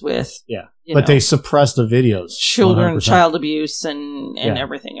issues with but they suppress the videos, children, 100%. child abuse, and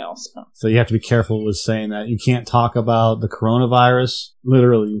everything else. So you have to be careful with saying that. You can't talk about the coronavirus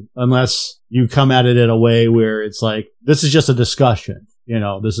literally unless you come at it in a way where it's like this is just a discussion.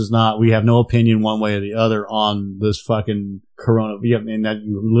 This is not. We have no opinion one way or the other on this fucking corona. And that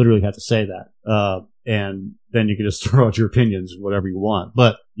you literally have to say that. And then you can just throw out your opinions, whatever you want.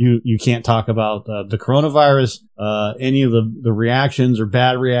 But you can't talk about the coronavirus, any of the reactions or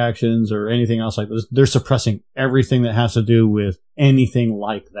bad reactions or anything else like this. They're suppressing everything that has to do with anything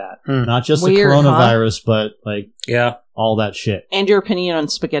like that. Not just the coronavirus, but all that shit. And your opinion on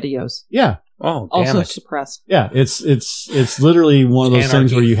SpaghettiOs. Yeah. Oh, also suppressed. Yeah, it's literally one of those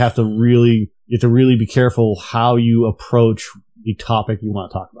things where you have to really be careful how you approach the topic you want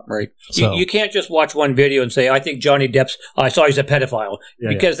to talk about. Right. So, you can't just watch one video and say, I think Johnny Depp's, I saw he's a pedophile.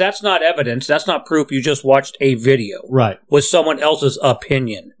 Because that's not evidence. That's not proof. You just watched a video. Right. With someone else's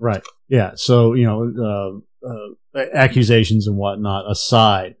opinion. Right. Yeah. So, accusations and whatnot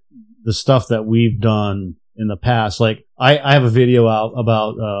aside, the stuff that we've done in the past, like I have a video out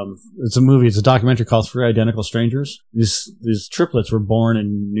about, it's a documentary called Three Identical Strangers. These triplets were born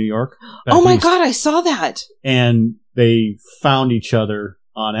in New York. Oh my God, I saw that. And they found each other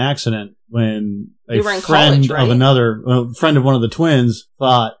on accident when a friend college, right? of friend of one of the twins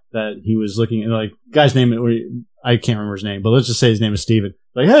thought that he was looking at, guy's name, I can't remember his name, but let's just say his name is Steven.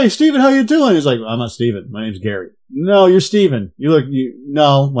 Like, hey, Steven, how you doing? He's like, I'm not Steven. My name's Gary. No, you're Steven.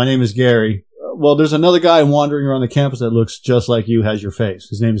 No, my name is Gary. Well, there's another guy wandering around the campus that looks just like you, has your face.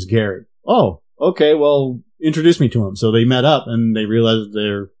 His name is Gary. Oh, okay. Well, introduce me to him. So they met up and they realized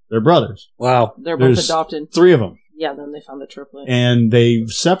they're brothers. Wow. They're both adopted. 3 of them. Yeah, then they found the triplet. And they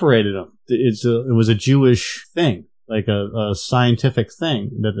separated them. It was a Jewish thing, like a scientific thing,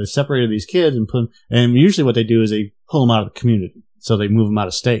 that they separated these kids and and usually what they do is they pull them out of the community. So they move them out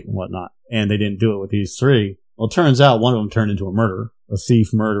of state and whatnot. And they didn't do it with these 3. Well, it turns out one of them turned into a murderer, a thief,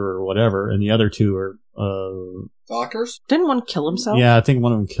 murderer, or whatever, and the other 2 are doctors. Didn't one kill himself? Yeah, I think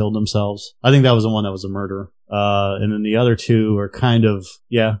one of them killed themselves. I think that was the one that was a murderer. And then the other 2 are kind of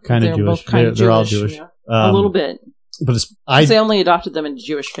Jewish. They're all Jewish. Yeah. A little bit. But they only adopted them into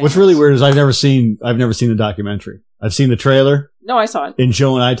Jewish families. What's really weird is I've never seen the documentary. I've seen the trailer. No, I saw it. And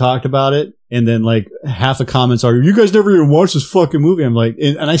Joe and I talked about it, and then half the comments are, "You guys never even watched this fucking movie." I'm like,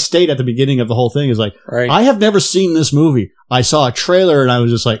 and I stayed at the beginning of the whole thing. Is like, right. I have never seen this movie. I saw a trailer, and I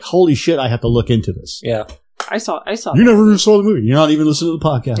was just like, "Holy shit! I have to look into this." Yeah, I saw. You never even saw the movie. You're not even listening to the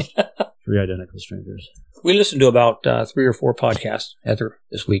podcast. 3 Identical Strangers. We listened to about 3 or 4 podcasts, Heather,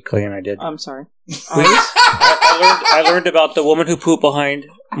 this week. Clay and I did. I'm sorry. I learned about the woman who pooped behind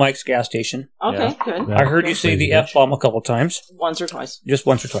Mike's gas station. Okay, good. Yeah. I heard you say the F-bomb a couple times. Once or twice. Just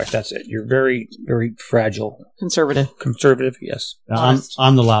once or twice. That's it. You're very, very fragile. Conservative. Conservative, yes.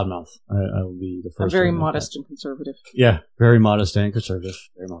 I'm the loudmouth. I will be the I'm first. very one to modest and conservative. Yeah, very modest and conservative.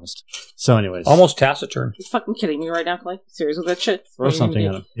 Very modest. So, anyways, Almost taciturn. You fucking kidding me right now, Clay? Serious with that shit? throw something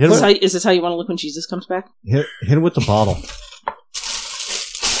at him. Is this how you want to look when Jesus comes back? Hit him with the bottle.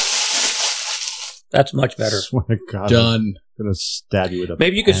 That's much I better. swear to God, Done. I'm gonna stab you with a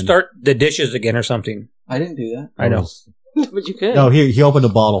Maybe you could pen. start the dishes again or something. I didn't do that. I know. But you could. No, he opened a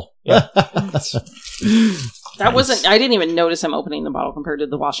bottle. Yeah. That wasn't. I didn't even notice him opening the bottle compared to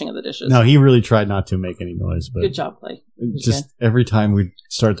the washing of the dishes. No, he really tried not to make any noise, but Good job, Clay. just every time we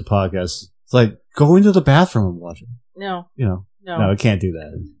start the podcast, it's like go into the bathroom and watch it. No, No, it can't do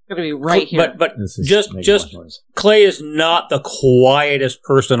that. It's gotta be right here. But This is just making just much noise. Clay is not the quietest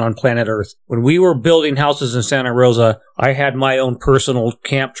person on planet Earth. When we were building houses in Santa Rosa, I had my own personal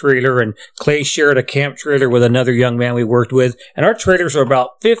camp trailer, and Clay shared a camp trailer with another young man we worked with, and our trailers are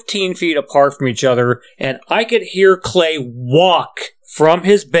about 15 feet apart from each other, and I could hear Clay walk from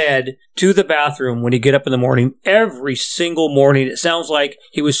his bed to the bathroom when he get up in the morning. Every single morning, it sounds like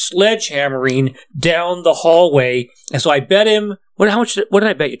he was sledgehammering down the hallway, and so I bet him, what did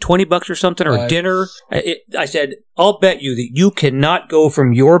I bet you, $20 or something, or dinner? I said, I'll bet you that you cannot go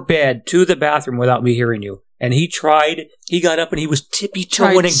from your bed to the bathroom without me hearing you. And he tried. He got up and he was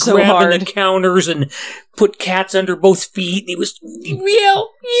tippy-toeing and so grabbing hard. the counters and put cats under both feet. And he was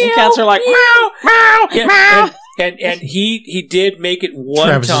And cats are like, meow, meow, meow. And he did make it one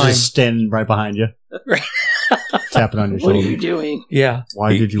Travis time. is just standing right behind you, tapping on your what shoulder. are you doing? Yeah.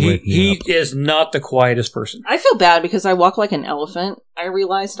 Why did you wake me He up? is not the quietest person. I feel bad because I walk like an elephant, I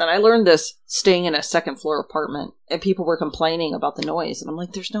realized, and I learned this staying in a second floor apartment, and people were complaining about the noise, and I'm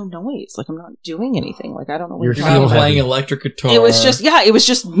like, there's no noise. Like, I'm not doing anything. Like, I don't know what You're you're You're talking not about. playing electric guitar. It was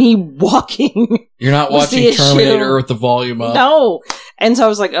just me walking. You're not was the watching issue. Terminator with the volume up. No. And so I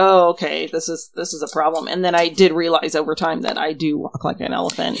was like, oh, okay, this is a problem. And then I did realize over time that I do walk like an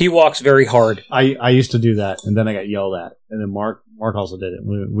elephant. He walks very hard. I used to do that, and then I got yelled at. And then Mark also did it.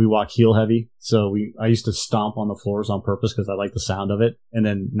 We walk heel heavy, so I used to stomp on the floors on purpose because I like the sound of it. And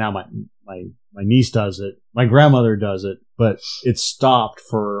then now my niece does it. My grandmother does it, but it stopped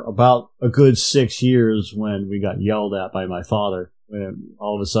for about a good 6 years when we got yelled at by my father. And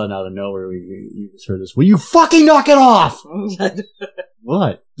all of a sudden, out of nowhere, we just heard this. Will you fucking knock it off?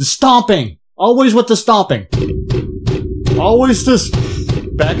 What? The stomping. Always with the stomping. Always just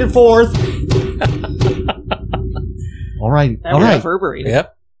back and forth. All right. That All right. reverberated.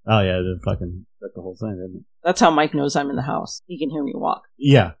 Yep. Oh, yeah. That's the whole thing, isn't it? That's how Mike knows I'm in the house. He can hear me walk.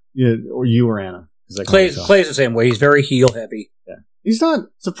 Yeah. Or you or Anna. 'Cause I call Clay's myself. the same way. He's very heel heavy. Yeah. He's not,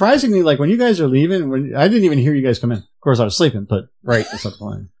 surprisingly, like when you guys are leaving, I didn't even hear you guys come in. Of course, I was sleeping, but that's not the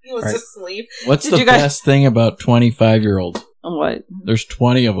point. He was Right. asleep. What's Did the you guys- best thing about 25-year-olds? What? There's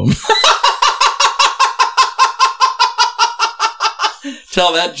 20 of them.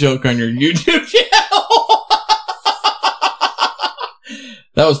 Tell that joke on your YouTube channel.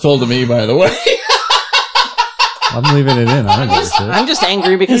 That was told to me, by the way. I'm leaving it in. I don't give a shit. I'm just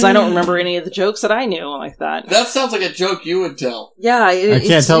angry because I don't remember any of the jokes that I knew like that. That sounds like a joke you would tell. Yeah, I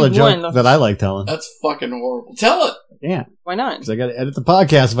can't tell a joke that I like telling. That's fucking horrible. Tell it. Yeah. Why not? Because I got to edit the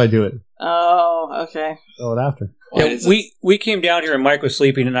podcast if I do it. Oh, okay. Throw it after. Why Yeah, does it- we came down here and Mike was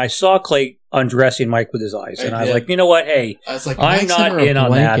sleeping, and I saw Clay undressing Mike with his eyes, and I was did. like, you know what? Hey, I was like, I'm Mike's not under a in on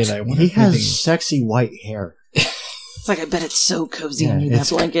blanket. that. I wonder He if anything- has sexy white hair. It's like, I bet it's so cozy Yeah, in that it's-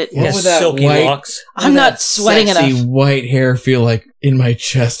 blanket. he has would that silky white- locks. what I'm would not that sweating sexy enough. white hair feel like in my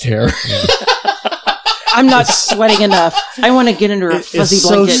chest hair. I'm not sweating enough. I want to get under a fuzzy It's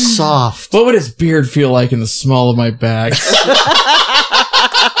blanket. so soft. What would his beard feel like in the small of my back?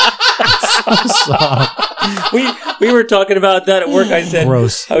 soft. We were talking about that at work. I said,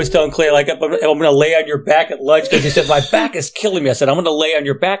 Gross. I was telling Clay, like, I'm going to lay on your back at lunch because he said, my back is killing me. I said, I'm going to lay on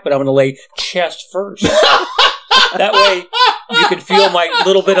your back, but I'm going to lay chest first. That way you can feel my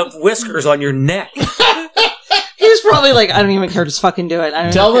little bit of whiskers on your neck. He was probably like, I don't even care, just fucking do it. I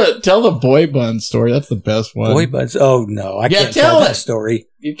don't Tell the boy bun story. That's the best one. Boy buds. Oh, no. I Yeah, can't tell tell it. that story.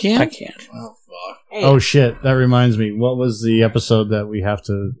 You can't? I can't. Oh, fuck. Hey, Oh, shit. That reminds me. What was the episode that we have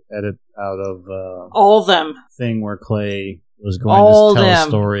to edit out of all them. thing where Clay was going All to tell them. a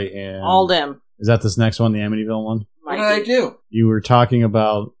story? And All them. Is that this next one, the Amityville one? What did I do? You were talking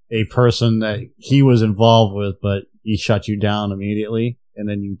about a person that he was involved with, but he shut you down immediately, and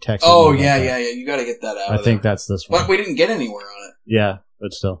then you texted Oh, me about yeah, that. yeah. You got to get that out. I think that's this one. But we didn't get anywhere on it. Yeah.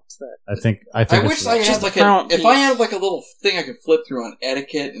 but still, I think. I wish I had like if I had like a little thing I could flip through on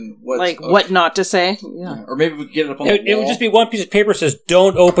etiquette and what not to say. Yeah. Or maybe we could get it up on the wall. It would just be one piece of paper that says,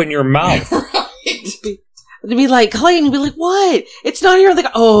 "Don't open your mouth." Right. It'd be like Clayton would be like, "What? It's not here."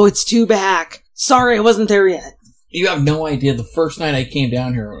 Like, "Oh, it's too back. Sorry, I wasn't there yet." You have no idea. The first night I came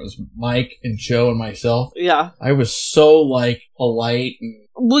down here, it was Mike and Joe and myself. Yeah. I was so, like, polite. And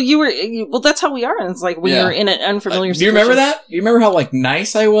Well, that's how we are. And it's like when you're in an unfamiliar situation. Do you remember that? Do you remember how, like,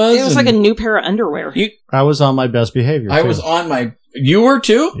 nice I was? It was like a new pair of underwear. I was on my best behavior, I was on my... You were,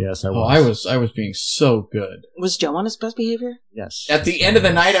 too? Yes, I was. I was being so good. Was Joe on his best behavior? Yes. At the end of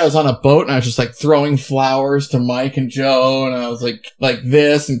the night, I was on a boat, and I was just, like, throwing flowers to Mike and Joe, and I was, like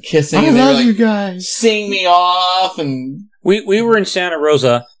this, and kissing. I and they love were, you like, guys. sing me off, and... We were in Santa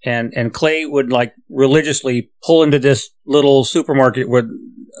Rosa, and Clay would, like, religiously pull into this little supermarket with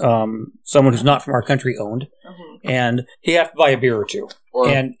someone who's not from our country owned, and he have to buy a beer or two.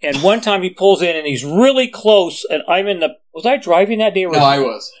 And one time he pulls in, and he's really close, and I'm in the... Was I driving that day? No, I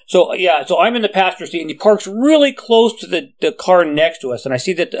was. So I'm in the passenger seat, and he parks really close to the car next to us, and I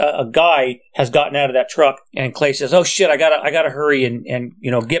see that a guy has gotten out of that truck, and Clay says, "Oh shit, I gotta hurry and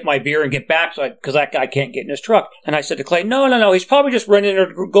get my beer and get back, because that guy can't get in his truck." And I said to Clay, "No, he's probably just running there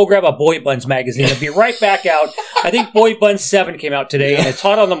to go grab a Boy Buns magazine. He'll be right back out." I think Boy Buns 7 came out today, and it's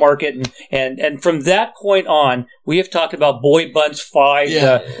hot on the market, and from that point on, we have talked about Boy Buns 5.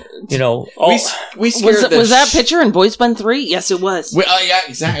 Yeah. We scared was that picture in Boys Bun 3? Yes, it was. Yeah,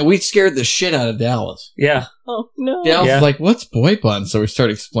 exactly. We scared the shit out of Dallas. Yeah. Oh, no. Dallas was like, "What's Boy Buns?" So we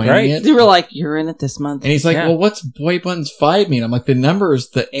started explaining it. They were like, "You're in it this month." And he's like, "Well, what's Boy Buns 5 mean?" I'm like, "The number is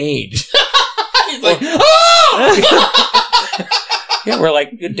the age." He's like, "Oh!" Yeah, we're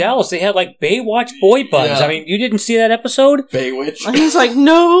like, Dallas, they had like Baywatch Boy Buns. Yeah. I mean, you didn't see that episode? Baywatch. And he's like,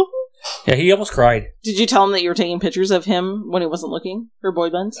 "No." Yeah, he almost cried. Did you tell him that you were taking pictures of him when he wasn't looking for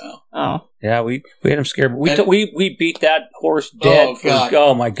Boy Buns? No. Oh. Yeah, we had him scared. We beat that horse dead.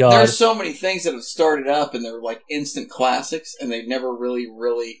 Oh my God. There's so many things that have started up and they're like instant classics and they never really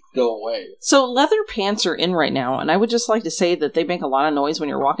go away. So leather pants are in right now, and I would just like to say that they make a lot of noise when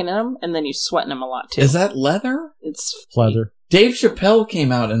you're walking in them, and then you sweat in them a lot too. Is that leather? It's leather. Dave Chappelle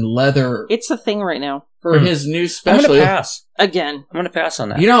came out in leather. It's the thing right now. For his new special. I'm going to pass. Again. I'm going to pass on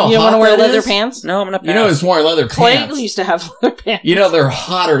that. You know you don't want to wear leather pants? No, I'm going to pass. You know it's more leather Clay pants. used to have leather pants. You know they're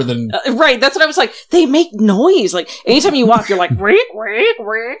hotter than... right, that's what I was like. They make noise. Like, anytime you walk, you're like, rick, rick,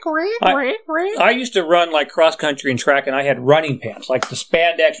 rick, rick, rick, rick. I used to run like cross country and track, and I had running pants, like the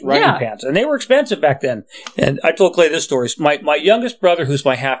spandex running pants. And they were expensive back then. And I told Clay this story. My youngest brother, who's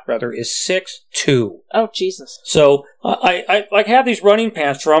my half brother, is 6'2". Oh, Jesus. So I like have these running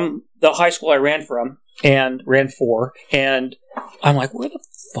pants from the high school I ran from. And ran for, and I'm like, where the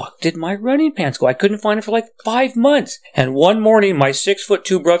fuck did my running pants go? I couldn't find it for like 5 months. And one morning, my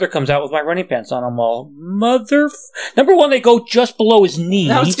 6'2" brother comes out with my running pants on. I'm all, number one, they go just below his knee.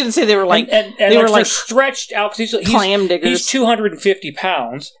 I was going to say they were like, and they were like stretched out because he's clam diggers. He's 250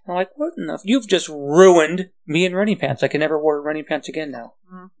 pounds. I'm like, what in the? You've just ruined me in running pants. I can never wear running pants again now.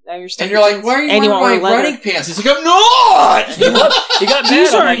 Now you're and you're like, why are you wearing my running pants? He's like, I'm not! He got mad.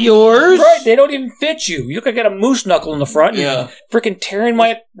 These aren't yours. Right, they don't even fit you. You look like I got a moose knuckle in the front. Yeah. Freaking tearing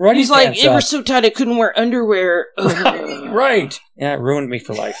my running He's pants like, it was so tight I couldn't wear underwear. Right. Yeah, it ruined me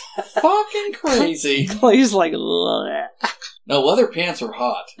for life. Fucking crazy. He's like, ugh. No, leather pants are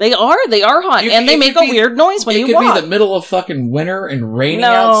hot. They are hot, and they make a weird noise when you walk. It could be the middle of fucking winter and raining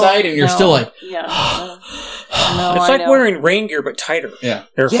outside, and you're still like... Yeah. It's like wearing rain gear, but tighter. Yeah.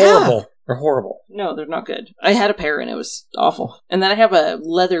 They're horrible. They're horrible. No, they're not good. I had a pair, and it was awful. And then I have a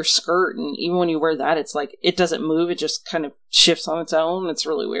leather skirt, and even when you wear that, it's like, it doesn't move. It just kind of shifts on its own. It's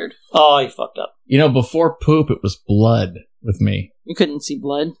really weird. Oh, you fucked up. You know, before poop, it was blood with me. You couldn't see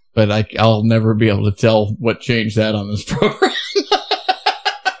blood? But I'll never be able to tell what changed that on this program.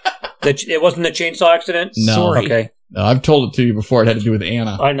 It wasn't a chainsaw accident? No. Sorry. Okay. No, I've told it to you before. It had to do with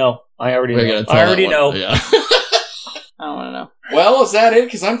Anna. I know. I already know. Yeah. I don't want to know. Well, is that it?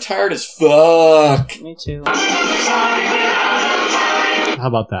 Because I'm tired as fuck. Me too. How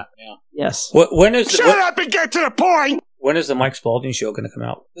about that? Yeah. Yes. When is Shut up and get to the point! When is the Mike Spalding show going to come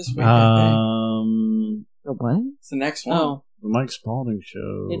out? This week, What? It's the next one. Oh. The Mike Spalding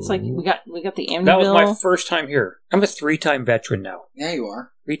show. It's like, we got the Amityville. That was my first time here. I'm a 3-time veteran now. Yeah, you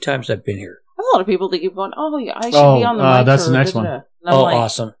are. 3 times I've been here. I have a lot of people that keep going, oh, yeah, I should be on the mic. That's the next one.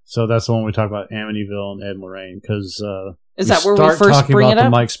 Awesome. So that's the one we talk about Amityville and Ed and Lorraine, because is that where we first bring it about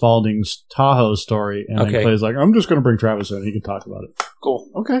up? the Mike Spalding's Tahoe story, and then Clay's like, I'm just going to bring Travis in. He can talk about it.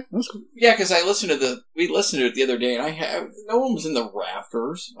 Cool. Okay, that's cool. Yeah, because I listened to we listened to it the other day, and no one was in the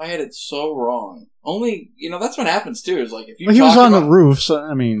rafters. I had it so wrong. Only, that's what happens too. Is like if you. Well, he was on the roof, so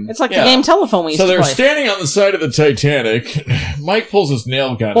I mean, it's like the game telephone we used to play. So they're standing on the side of the Titanic. Mike pulls his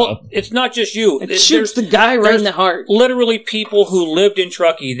nail gun up. It's not just you. It shoots the guy right in the heart. Literally, people who lived in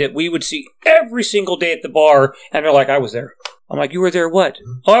Truckee that we would see every single day at the bar, and they're like, "I was there." I'm like, "You were there? What?"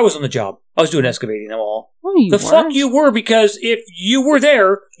 "Oh, I was on the job. I was doing excavating them all." Fuck you were, because if you were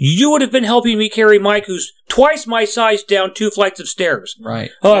there, you would have been helping me carry Mike, who's twice my size, down 2 flights of stairs. Right.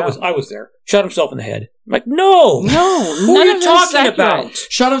 Oh, yeah. I was there. Shot himself in the head. I'm like, no. Who are you talking about?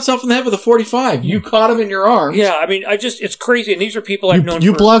 Shot himself in the head with a 45. You caught him in your arms. Yeah, I mean, it's crazy. And these are people I've known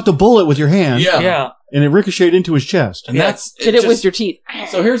You blocked a bullet with your hand. Yeah. And it ricocheted into his chest. And did it with your teeth.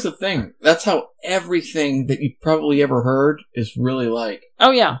 So here's the thing. That's how everything that you probably ever heard is really like.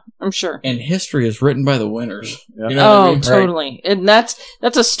 Oh, yeah. I'm sure. And history is written by the winners. Yeah. You know what I mean? Totally. Right. And that's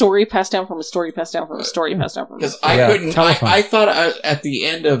a story passed down from a story passed down from a story passed down from a story. Because I thought at the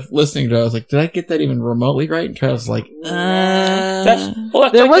end of listening to it, I was like, did I get that even remotely right? And Travis was like,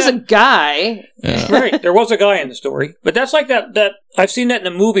 there was a guy. Yeah. Right. There was a guy in the story. But that's like that I've seen that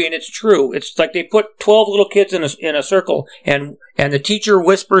in the movie, and it's true. It's like they put 12 little kids in a circle, and the teacher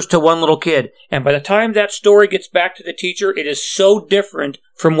whispers to one little kid. And by the time that story gets back to the teacher, it is so different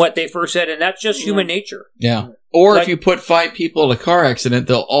from what they first said, and that's just human nature. Yeah. Or if you put 5 people in a car accident,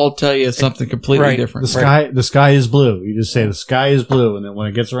 they'll all tell you something completely different. The sky is blue. You just say the sky is blue, and then when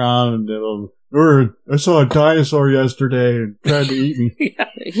it gets around, I saw a dinosaur yesterday and tried to eat me.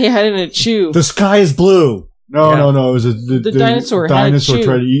 He had it in a chew. The sky is blue. No. It was the dinosaur. Dinosaur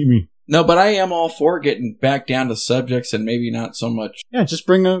tried to eat me. No, but I am all for getting back down to subjects and maybe not so much. Yeah, just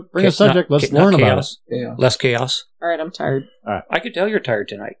bring a subject. Let's learn about it. Yeah. Less chaos. All right, I'm tired. All right. I could tell you're tired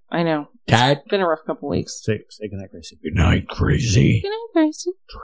tonight. I know. Tired? It's been a rough couple weeks. Say goodnight, Gracie. Good night, crazy. Good night, Gracie.